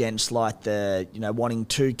and went against like the, wanting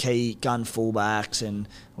 2 key gun fullbacks and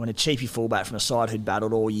went a cheapy fullback from a side who'd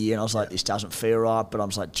battled all year. And I was like, this doesn't feel right. But I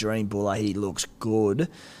was like, Dream Buller, he looks good.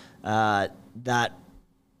 That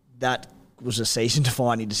was a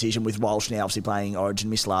season-defining decision with Walsh now obviously playing Origin,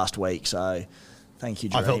 missed last week. So thank you,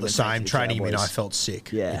 Dream. I felt the same. Trading him in, I felt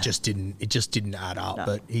sick. Yeah. It just didn't add up,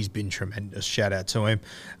 but he's been tremendous. Shout out to him.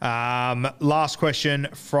 Last question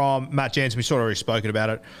from Matt Jansen. We sort of already spoken about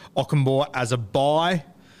it. Ockenbaugh as a buy.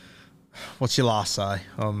 What's your last say?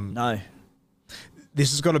 No.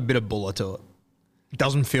 This has got a bit of Buller to it. It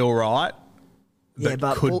doesn't feel right,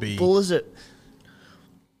 but could be. Buller's it.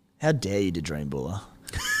 How dare you to Dream Buller?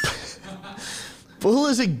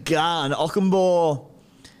 Buller's a gun. Ockenbaugh,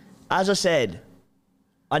 as I said,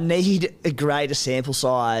 I need a greater sample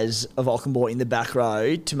size of Ockenbaugh in the back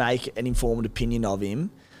row to make an informed opinion of him.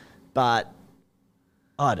 But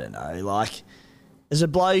I don't know. Like, as a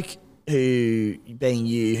bloke who, being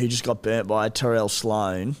you, who just got burnt by Terrell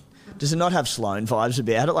Sloan, does it not have Sloan vibes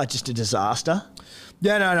about it? Like, just a disaster?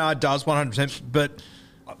 Yeah, no, it does, 100%. But,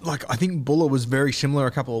 like, I think Buller was very similar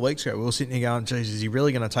a couple of weeks ago. We were sitting here going, geez, is he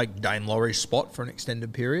really going to take Dane Laurie's spot for an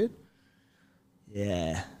extended period?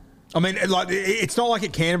 Yeah. I mean, like, it's not like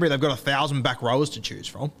at Canterbury they've got 1,000 back rowers to choose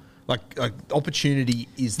from. Like opportunity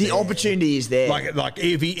is there. The opportunity is there. Like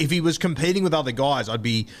if he was competing with other guys, I'd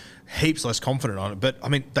be heaps less confident on it. But, I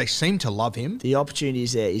mean, they seem to love him. The opportunity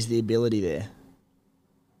is there. Is the ability there?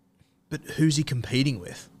 But who's he competing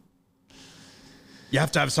with? You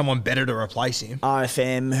have to have someone better to replace him.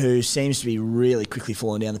 RFM, who seems to be really quickly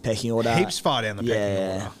falling down the pecking order. Heaps far down the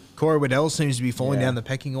pecking order. Corey Waddell seems to be falling down the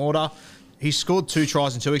pecking order. He scored 2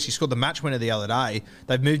 tries in 2 weeks. He scored the match winner the other day.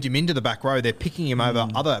 They've moved him into the back row. They're picking him over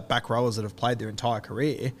other back rowers that have played their entire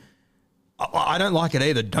career. I don't like it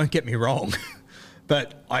either, don't get me wrong.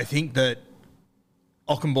 But I think that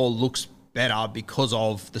Ockenbaugh looks better because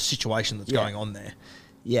of the situation that's going on there.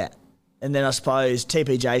 Yeah. And then I suppose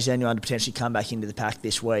TPJ's the only one to potentially come back into the pack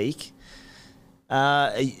this week.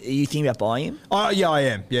 Are you thinking about buying him? Yeah, I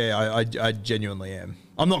am. Yeah, I genuinely am.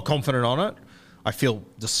 I'm not confident on it. I feel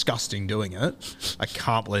disgusting doing it. I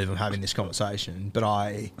can't believe I'm having this conversation. But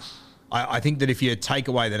I think that if you take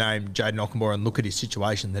away the name Jaden Ockenbaugh and look at his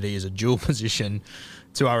situation, that he is a dual position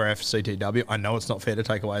to RF-CTW. I know it's not fair to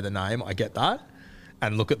take away the name. I get that.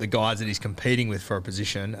 And look at the guys that he's competing with for a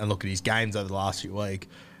position and look at his games over the last few weeks.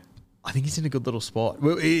 I think he's in a good little spot.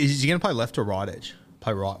 Is he going to play left or right edge?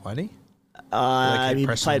 Play right, won't he? He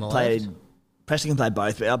Preston can play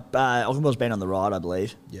both, but Ockenbaugh's been on the right, I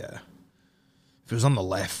believe. Yeah. If it was on the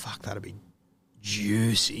left, fuck, that'd be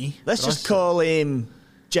juicy. Let's just call him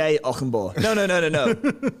J. Ockenbaugh. No.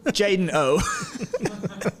 Jaden O.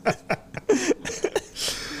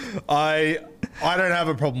 I don't have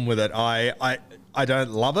a problem with it. I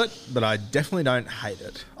don't love it, but I definitely don't hate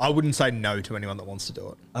it. I wouldn't say no to anyone that wants to do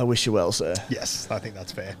it. I wish you well, sir. Yes, I think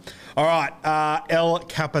that's fair. All right, El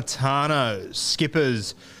Capitano,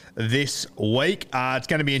 skippers this week. It's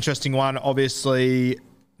going to be an interesting one. Obviously,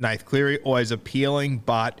 Nath Cleary, always appealing,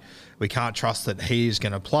 but we can't trust that he is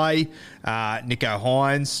going to play. Nico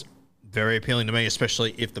Hines, very appealing to me,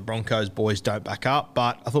 especially if the Broncos boys don't back up.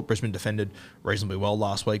 But I thought Brisbane defended reasonably well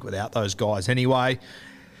last week without those guys anyway.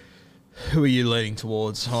 Who are you leaning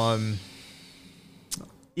towards?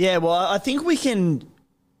 Yeah, well, I think we can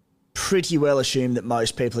pretty well assume that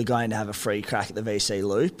most people are going to have a free crack at the VC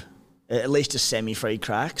loop, at least a semi-free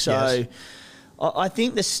crack. So yes. I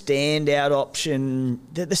think the standout option,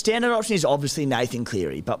 the standout option is obviously Nathan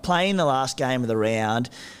Cleary, but playing the last game of the round,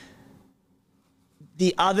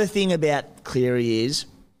 the other thing about Cleary is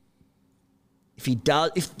if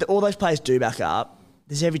all those players do back up,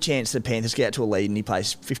 there's every chance the Panthers get out to a lead and he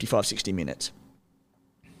plays 55, 60 minutes.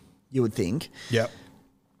 You would think. Yep.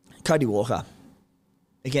 Cody Walker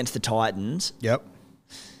against the Titans. Yep.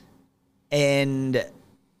 And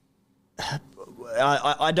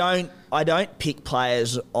I don't pick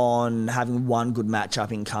players on having one good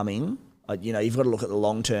matchup incoming. You've got to look at the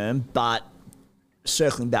long term. But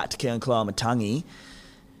circling back to Keelan Koloamatangi,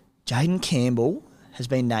 Jaden Campbell has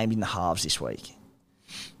been named in the halves this week.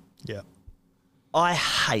 Yeah. I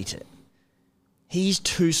hate it. He's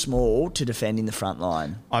too small to defend in the front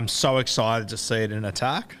line. I'm so excited to see it in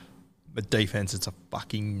attack, but defense, it's a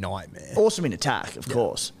fucking nightmare. Awesome in attack, of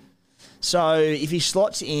course. So if he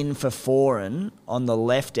slots in for Foran on the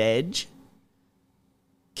left edge,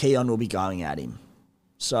 Keon will be going at him.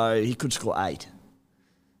 So he could score 8.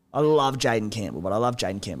 I love Jaden Campbell, but I love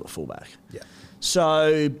Jaden Campbell at fullback. Yeah.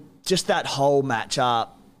 So just that whole matchup,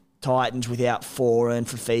 Titans without Foran,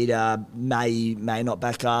 Fafita may not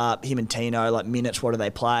back up. Him and Tino, like minutes, what do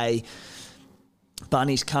they play?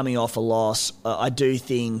 Bunny's coming off a loss. I do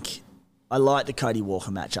think I like the Cody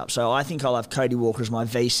Walker matchup. So I think I'll have Cody Walker as my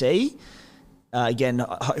VC. Again,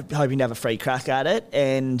 hoping to have a free crack at it.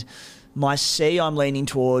 And my C, I'm leaning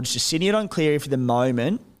towards just sitting it on Cleary for the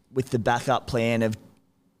moment with the backup plan of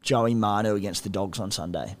Joey Manu against the Dogs on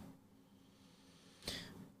Sunday.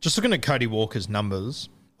 Just looking at Cody Walker's numbers,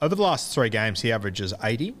 over the last 3 games, he averages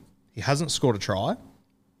 80. He hasn't scored a try.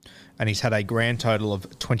 And he's had a grand total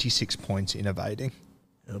of 26 points in evading.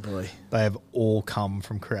 Oh, boy. They have all come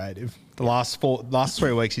from creative. The last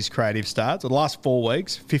 3 weeks, his creative stats. The last 4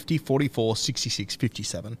 weeks, 50, 44, 66,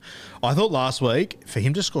 57. I thought last week, for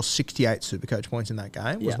him to score 68 Supercoach points in that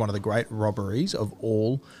game was one of the great robberies of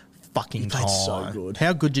all fucking time. So good.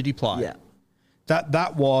 How good did he play? Yeah.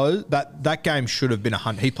 That game should have been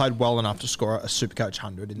 100. He played well enough to score a Supercoach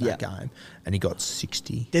 100 in that game, and he got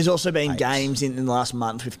 60. There's also been games in the last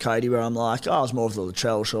month with Cody where I'm like, I was more of the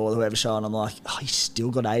Latrell Shaw or whoever show, and I'm like, he's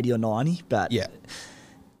still got 80 or 90. But yeah.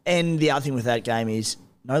 And the other thing with that game is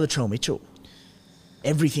no Latrell Mitchell.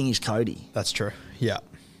 Everything is Cody. That's true. Yeah.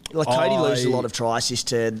 Like Cody loses a lot of try assists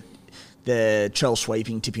to the Trell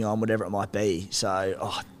sweeping, tipping on, whatever it might be.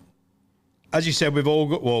 So, as you said, we've all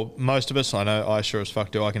got, well, most of us, I know I sure as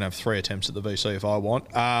fuck do, I can have 3 attempts at the VC if I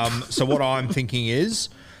want. So what I'm thinking is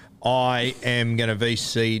I am going to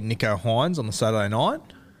VC Nico Hines on the Saturday night.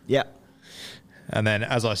 Yeah. And then,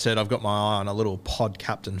 as I said, I've got my eye on a little pod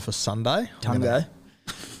captain for Sunday. Tungo.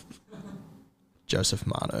 Joseph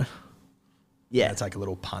Manu. Yeah. Going to take a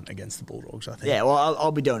little punt against the Bulldogs, I think. Yeah, well,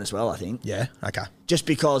 I'll be doing as well, I think. Yeah? Okay. Just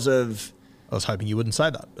because of... I was hoping you wouldn't say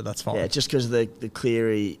that, but that's fine. Yeah, just because of the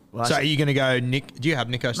Cleary... Well, so are you going to go Nick... Do you have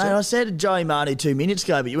Nico still? Mate, I said Joey Manu 2 minutes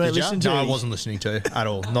ago, but you weren't listening to me. No, I wasn't listening to at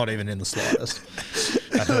all. Not even in the slightest.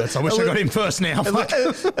 That hurts. I wish I got him first now.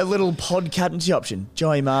 A little pod captaincy option.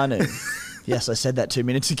 Joey Manu. Yes, I said that 2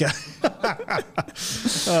 minutes ago.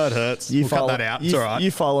 Oh, it hurts. We'll cut that out. It's all right. You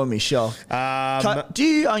follow me, sure. Do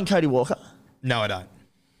you own Cody Walker? No, I don't.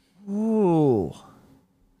 Ooh.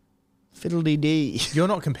 Fiddle-dee-dee. You're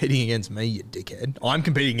not competing against me, you dickhead. I'm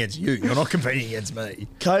competing against you. You're not competing against me.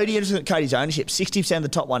 Cody's ownership, 60% of the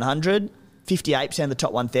top 100, 58% of the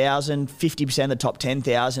top 1,000, 50% of the top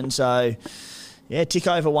 10,000. So, yeah, tick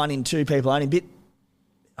over 1 in 2 people owning. It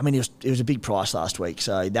was a big price last week,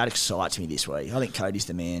 so that excites me this week. I think Cody's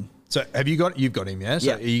the man. So you've got him, yeah?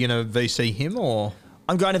 So are you going to VC him or?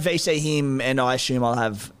 I'm going to VC him, and I assume I'll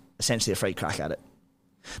have essentially a free crack at it.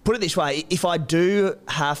 Put it this way, if I do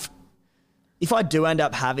end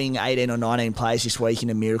up having 18 or 19 plays this week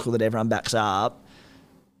in a miracle that everyone backs up,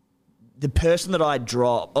 the person that I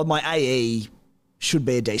drop, or my AE, should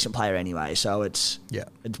be a decent player anyway. So it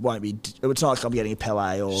won't be. It's not like I'm getting a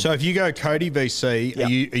Pele or. So if you go Cody VC,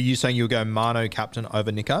 are you saying you'll go Mano captain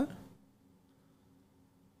over Nico?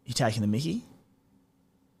 You taking the Mickey?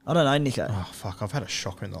 I don't know, Nico. Oh fuck! I've had a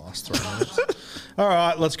shocker in the last 3 minutes. All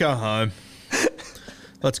right, let's go home.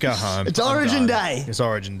 Let's go home. It's Origin Day. It's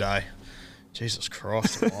Origin Day. Jesus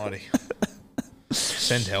Christ almighty.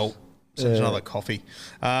 Send help. Send another coffee.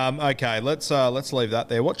 Okay, let's leave that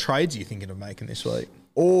there. What trades are you thinking of making this week?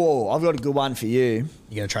 Oh, I've got a good one for you.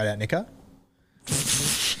 You going to trade out Nico?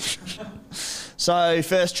 So,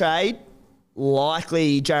 first trade,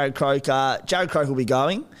 likely Jared Croker. Jared Croker will be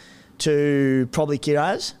going to probably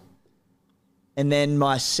Kiraz. And then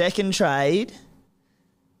my second trade,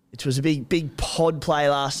 it was a big pod play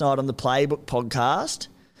last night on the Playbook podcast.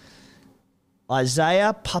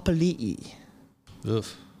 Isaiah Papali'i.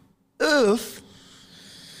 Oof.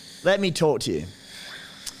 Let me talk to you.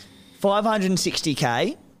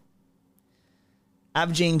 560K,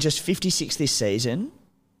 averaging just 56 this season,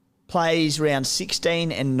 plays round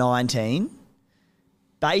 16 and 19,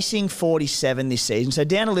 basing 47 this season, so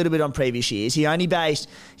down a little bit on previous years. He hadn't based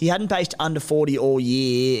under 40 all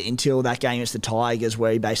year until that game against the Tigers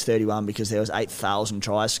where he based 31 because there was 8,000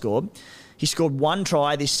 tries scored. He scored 1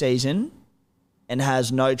 try this season and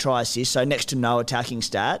has no try assist, so next to no attacking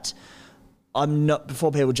stats.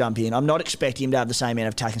 Before people jump in, I'm not expecting him to have the same amount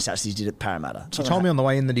of attacking stats as he did at Parramatta. You told me on the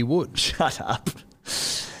way in that he would. Shut up.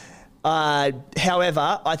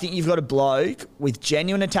 However, I think you've got a bloke with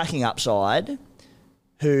genuine attacking upside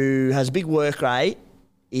who has a big work rate,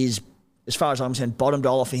 is, as far as I'm concerned, bottom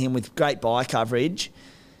dollar for him with great buy coverage.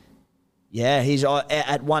 Yeah, he's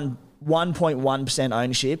at 1.1%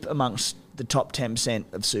 ownership amongst the top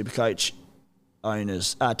 10% of Supercoach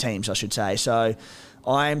teams, I should say. So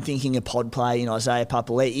I am thinking a pod play in Isaiah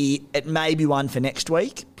Papali'i. It may be one for next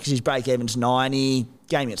week because his break-even's 90.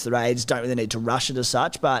 Game against the Raiders, don't really need to rush it as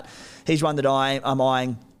such, but he's one that I'm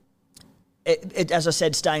eyeing. As I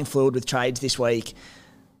said, staying fluid with trades this week.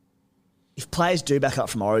 If players do back up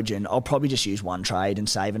from Origin, I'll probably just use one trade and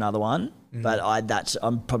save another one. But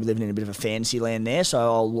I'm probably living in a bit of a fantasy land there, so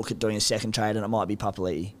I'll look at doing a second trade and it might be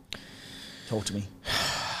Papali'i. Talk to me.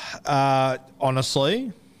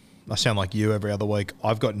 Honestly, I sound like you every other week.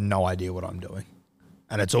 I've got no idea what I'm doing.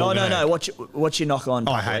 And it's all No. What's your knock on?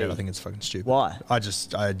 I hate it. I think it's fucking stupid. Why? I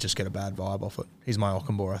just get a bad vibe off it. He's my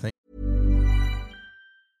Ockenbaugh, I think.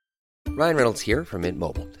 Ryan Reynolds here from Mint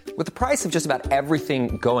Mobile. With the price of just about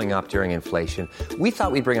everything going up during inflation, we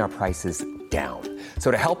thought we'd bring our prices down.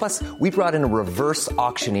 So to help us, we brought in a reverse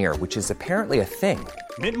auctioneer, which is apparently a thing.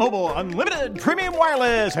 Mint Mobile Unlimited Premium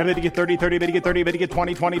Wireless. How to get 30, 30, bit to get 30, bit to get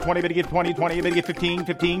 20, 20, 20, bit to get 20, 20, bit to get 15,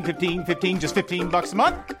 15, 15, 15, just $15 a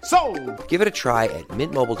month? Sold! Give it a try at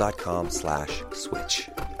mintmobile.com/switch.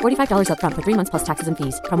 $45 up front for 3 months plus taxes and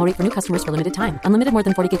fees. Promo rate for new customers for limited time. Unlimited more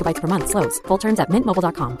than 40 gigabytes per month. Slows full terms at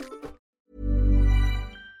mintmobile.com.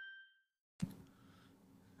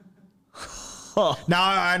 No,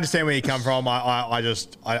 I understand where you come from. I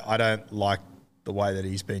don't like the way that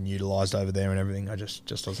he's been utilised over there and everything. I just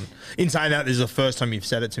doesn't. In saying that, this is the first time you've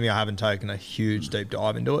said it to me. I haven't taken a huge deep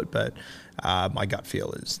dive into it, but my gut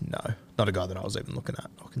feel is no. Not a guy that I was even looking at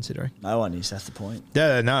or considering. No one is. That's the point.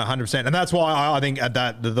 Yeah, no, 100%. And that's why I think at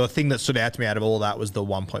that the thing that stood out to me out of all that was the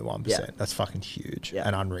 1.1%. Yeah. That's fucking huge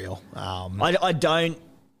and unreal. I don't,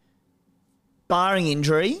 barring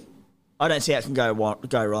injury, I don't see how it can go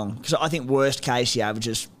wrong. Because I think worst case, he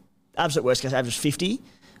averages, absolute worst case, averages 50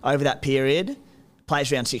 over that period.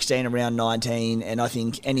 Plays around 16, around 19, and I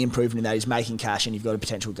think any improvement in that is making cash and you've got a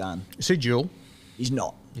potential gun. Is he dual? He's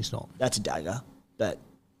not. He's not. That's a dagger. But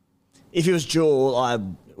if he was dual,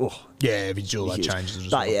 yeah, if he's dual, that changes it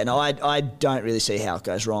as well. But yeah, no, I don't really see how it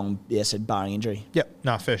goes wrong, yeah, said barring injury. Yep,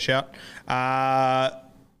 no, fair shout.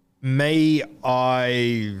 Me,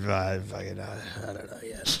 I don't know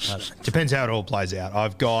yet. Depends how it all plays out.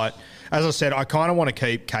 I've got, as I said, I kind of want to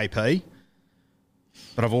keep KP,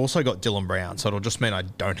 but I've also got Dylan Brown, so it'll just mean I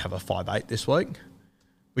don't have a 5'8" this week,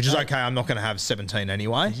 which is okay. I'm not going to have 17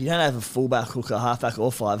 anyway. You don't have a fullback, hooker, halfback,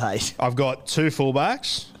 or 5'8". I've got 2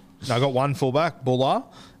 fullbacks. No, I've got 1 fullback, Buller.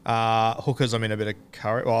 Hookers, I'm in a bit of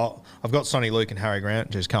curry. Well, I've got Sonny Luke and Harry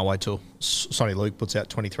Grant. Just can't wait till Sonny Luke puts out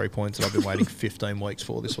 23 points that I've been waiting 15 weeks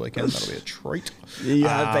for this weekend. That'll be a treat. You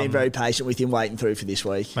have been very patient with him waiting through for this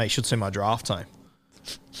week. Mate, you should see my draft team.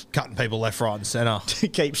 Cutting people left, right and centre.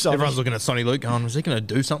 Keep Sonny. Everyone's looking at Sonny Luke going, is he going to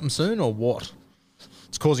do something soon or what?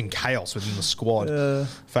 It's causing chaos within the squad.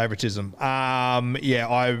 Favoritism. I've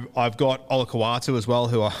got Olakawatu as well,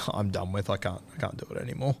 who I'm done with. I can't do it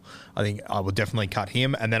anymore. I think I will definitely cut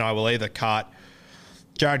him, and then I will either cut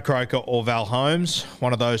Jared Croker or Val Holmes.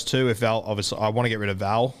 One of those two. If Val, obviously, I want to get rid of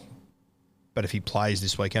Val, but if he plays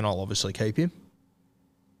this weekend, I'll obviously keep him.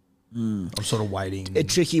 I'm sort of waiting. A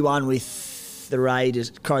tricky one with the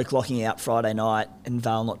Raiders, Croak locking out Friday night and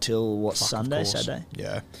Val not till Sunday?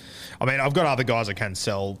 Yeah. I mean, I've got other guys I can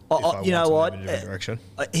sell you know what? In a different direction.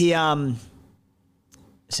 He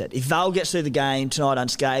said if Val gets through the game tonight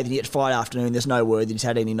unscathed and he gets Friday afternoon, there's no word that he's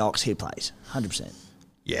had any knocks, he plays 100%.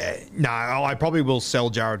 Yeah. No, I probably will sell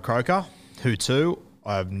Jared Croker. Who to?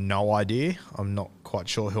 I have no idea. I'm not quite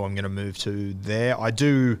sure who I'm going to move to there. I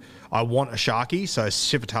want a Sharky, so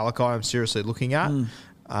Sivitalakai I'm seriously looking at.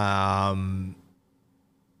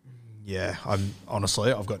 Yeah, I've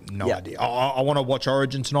got no idea. I want to watch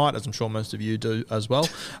Origin tonight, as I'm sure most of you do as well.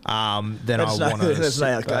 Then I want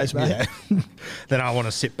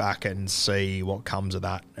to sit back and see what comes of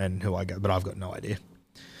that and who I go. But I've got no idea.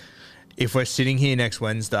 If we're sitting here next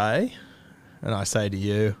Wednesday and I say to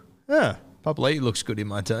you, Papali'i looks good in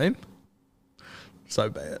my team, so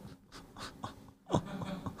be it.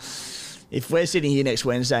 If we're sitting here next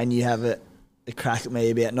Wednesday and you have a crack at me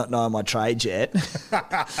about not knowing my trades yet,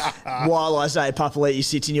 while I say Papali'i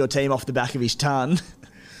sits in your team off the back of his ton.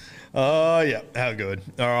 Oh, yeah. How good.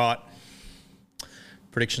 All right.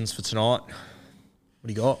 Predictions for tonight. What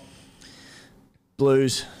do you got?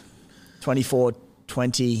 Blues,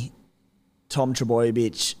 24-20. Tom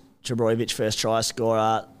Trebojevic first try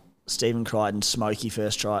scorer. Stephen Crichton, Smokey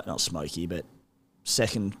first try. Not Smokey, but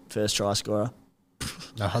second first try scorer.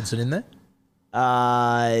 No Hudson in there?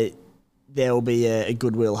 There will be a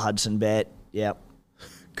Goodwill Hudson bet. Yep.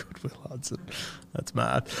 Goodwill Hudson. That's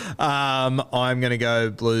mad. I'm going to go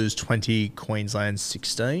Blues 20, Queensland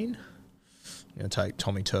 16. I'm going to take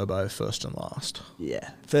Tommy Turbo first and last. Yeah.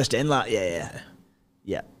 First and last. Yeah.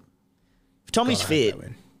 If Tommy's fit,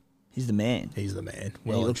 he's the man. He's the man.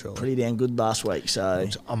 Well, he looked pretty damn good last week. So it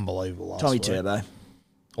was unbelievable last week. Tommy Turbo.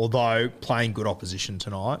 Although playing good opposition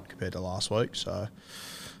tonight compared to last week, so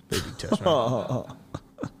be a big test. A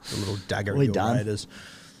little dagger at your Raiders.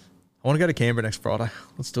 I want to go to Canberra next Friday.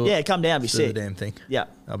 Let's do it. Yeah, come down, be sick. Do the damn thing. Yeah.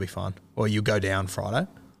 That'll be fun. Or you go down Friday?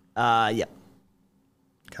 Yeah.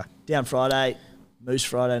 Okay. Down Friday, Moose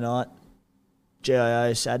Friday night,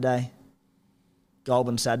 GIO Saturday,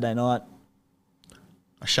 Goulburn Saturday night.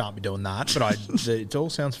 I shan't be doing that, but it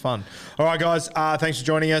all sounds fun. All right, guys, thanks for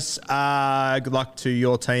joining us. Good luck to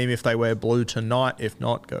your team if they wear blue tonight. If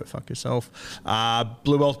not, go fuck yourself.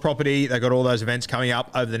 Blue Wealth Property, they've got all those events coming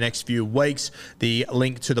up over the next few weeks. The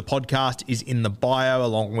link to the podcast is in the bio,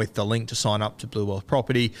 along with the link to sign up to Blue Wealth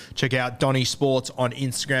Property. Check out Donny Sports on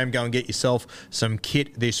Instagram. Go and get yourself some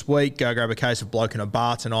kit this week. Go grab a case of Bloke in a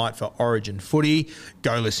Bar tonight for Origin Footy.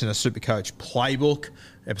 Go listen to Supercoach Playbook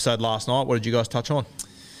episode last night. What did you guys touch on?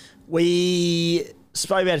 We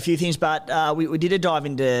spoke about a few things, but we did a dive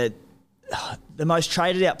into the most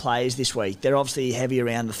traded out players this week, they're obviously heavy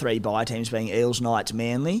around the 3 bye teams being Eels, Knights,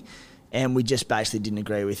 Manly. And we just basically didn't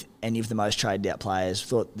agree with any of the most traded out players.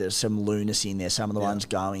 Thought there's some lunacy in there. Some of the ones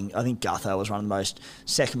going. I think Gutho was one of the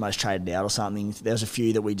second most traded out or something. There was a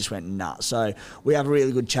few that we just went nuts. So we have a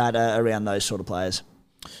really good chat around those sort of players.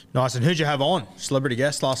 Nice. And who'd you have on? Celebrity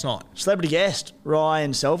guest last night? Celebrity guest,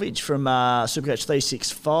 Ryan Selvage from Supercoach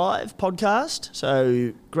 365 podcast.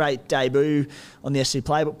 So great debut on the SC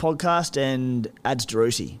Playbook podcast, and Ads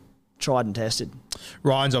Darusi, tried and tested.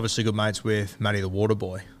 Ryan's obviously good mates with Matty the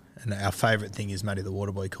Waterboy. And our favourite thing is Matty the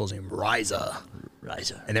Waterboy calls him Razor.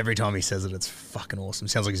 And every time he says it, it's fucking awesome.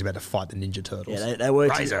 Sounds like he's about to fight the Ninja Turtles. Yeah, they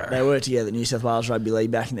worked together at New South Wales Rugby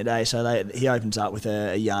League back in the day. So he opens up with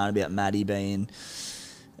a yarn about Matty being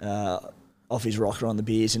off his rocker on the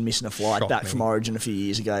beers and missing a flight back from Origin a few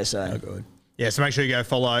years ago. So oh, good. Yeah, so make sure you go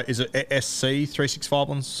follow. Is it SC365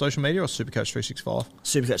 on social media or Supercoach365?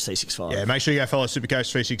 Supercoach365. Yeah, make sure you go follow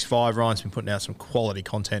Supercoach365. Ryan's been putting out some quality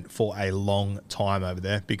content for a long time over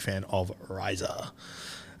there. Big fan of Razor.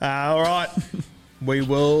 All right. We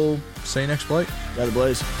will see you next week. Go the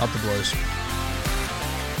Blues. Up the Blues.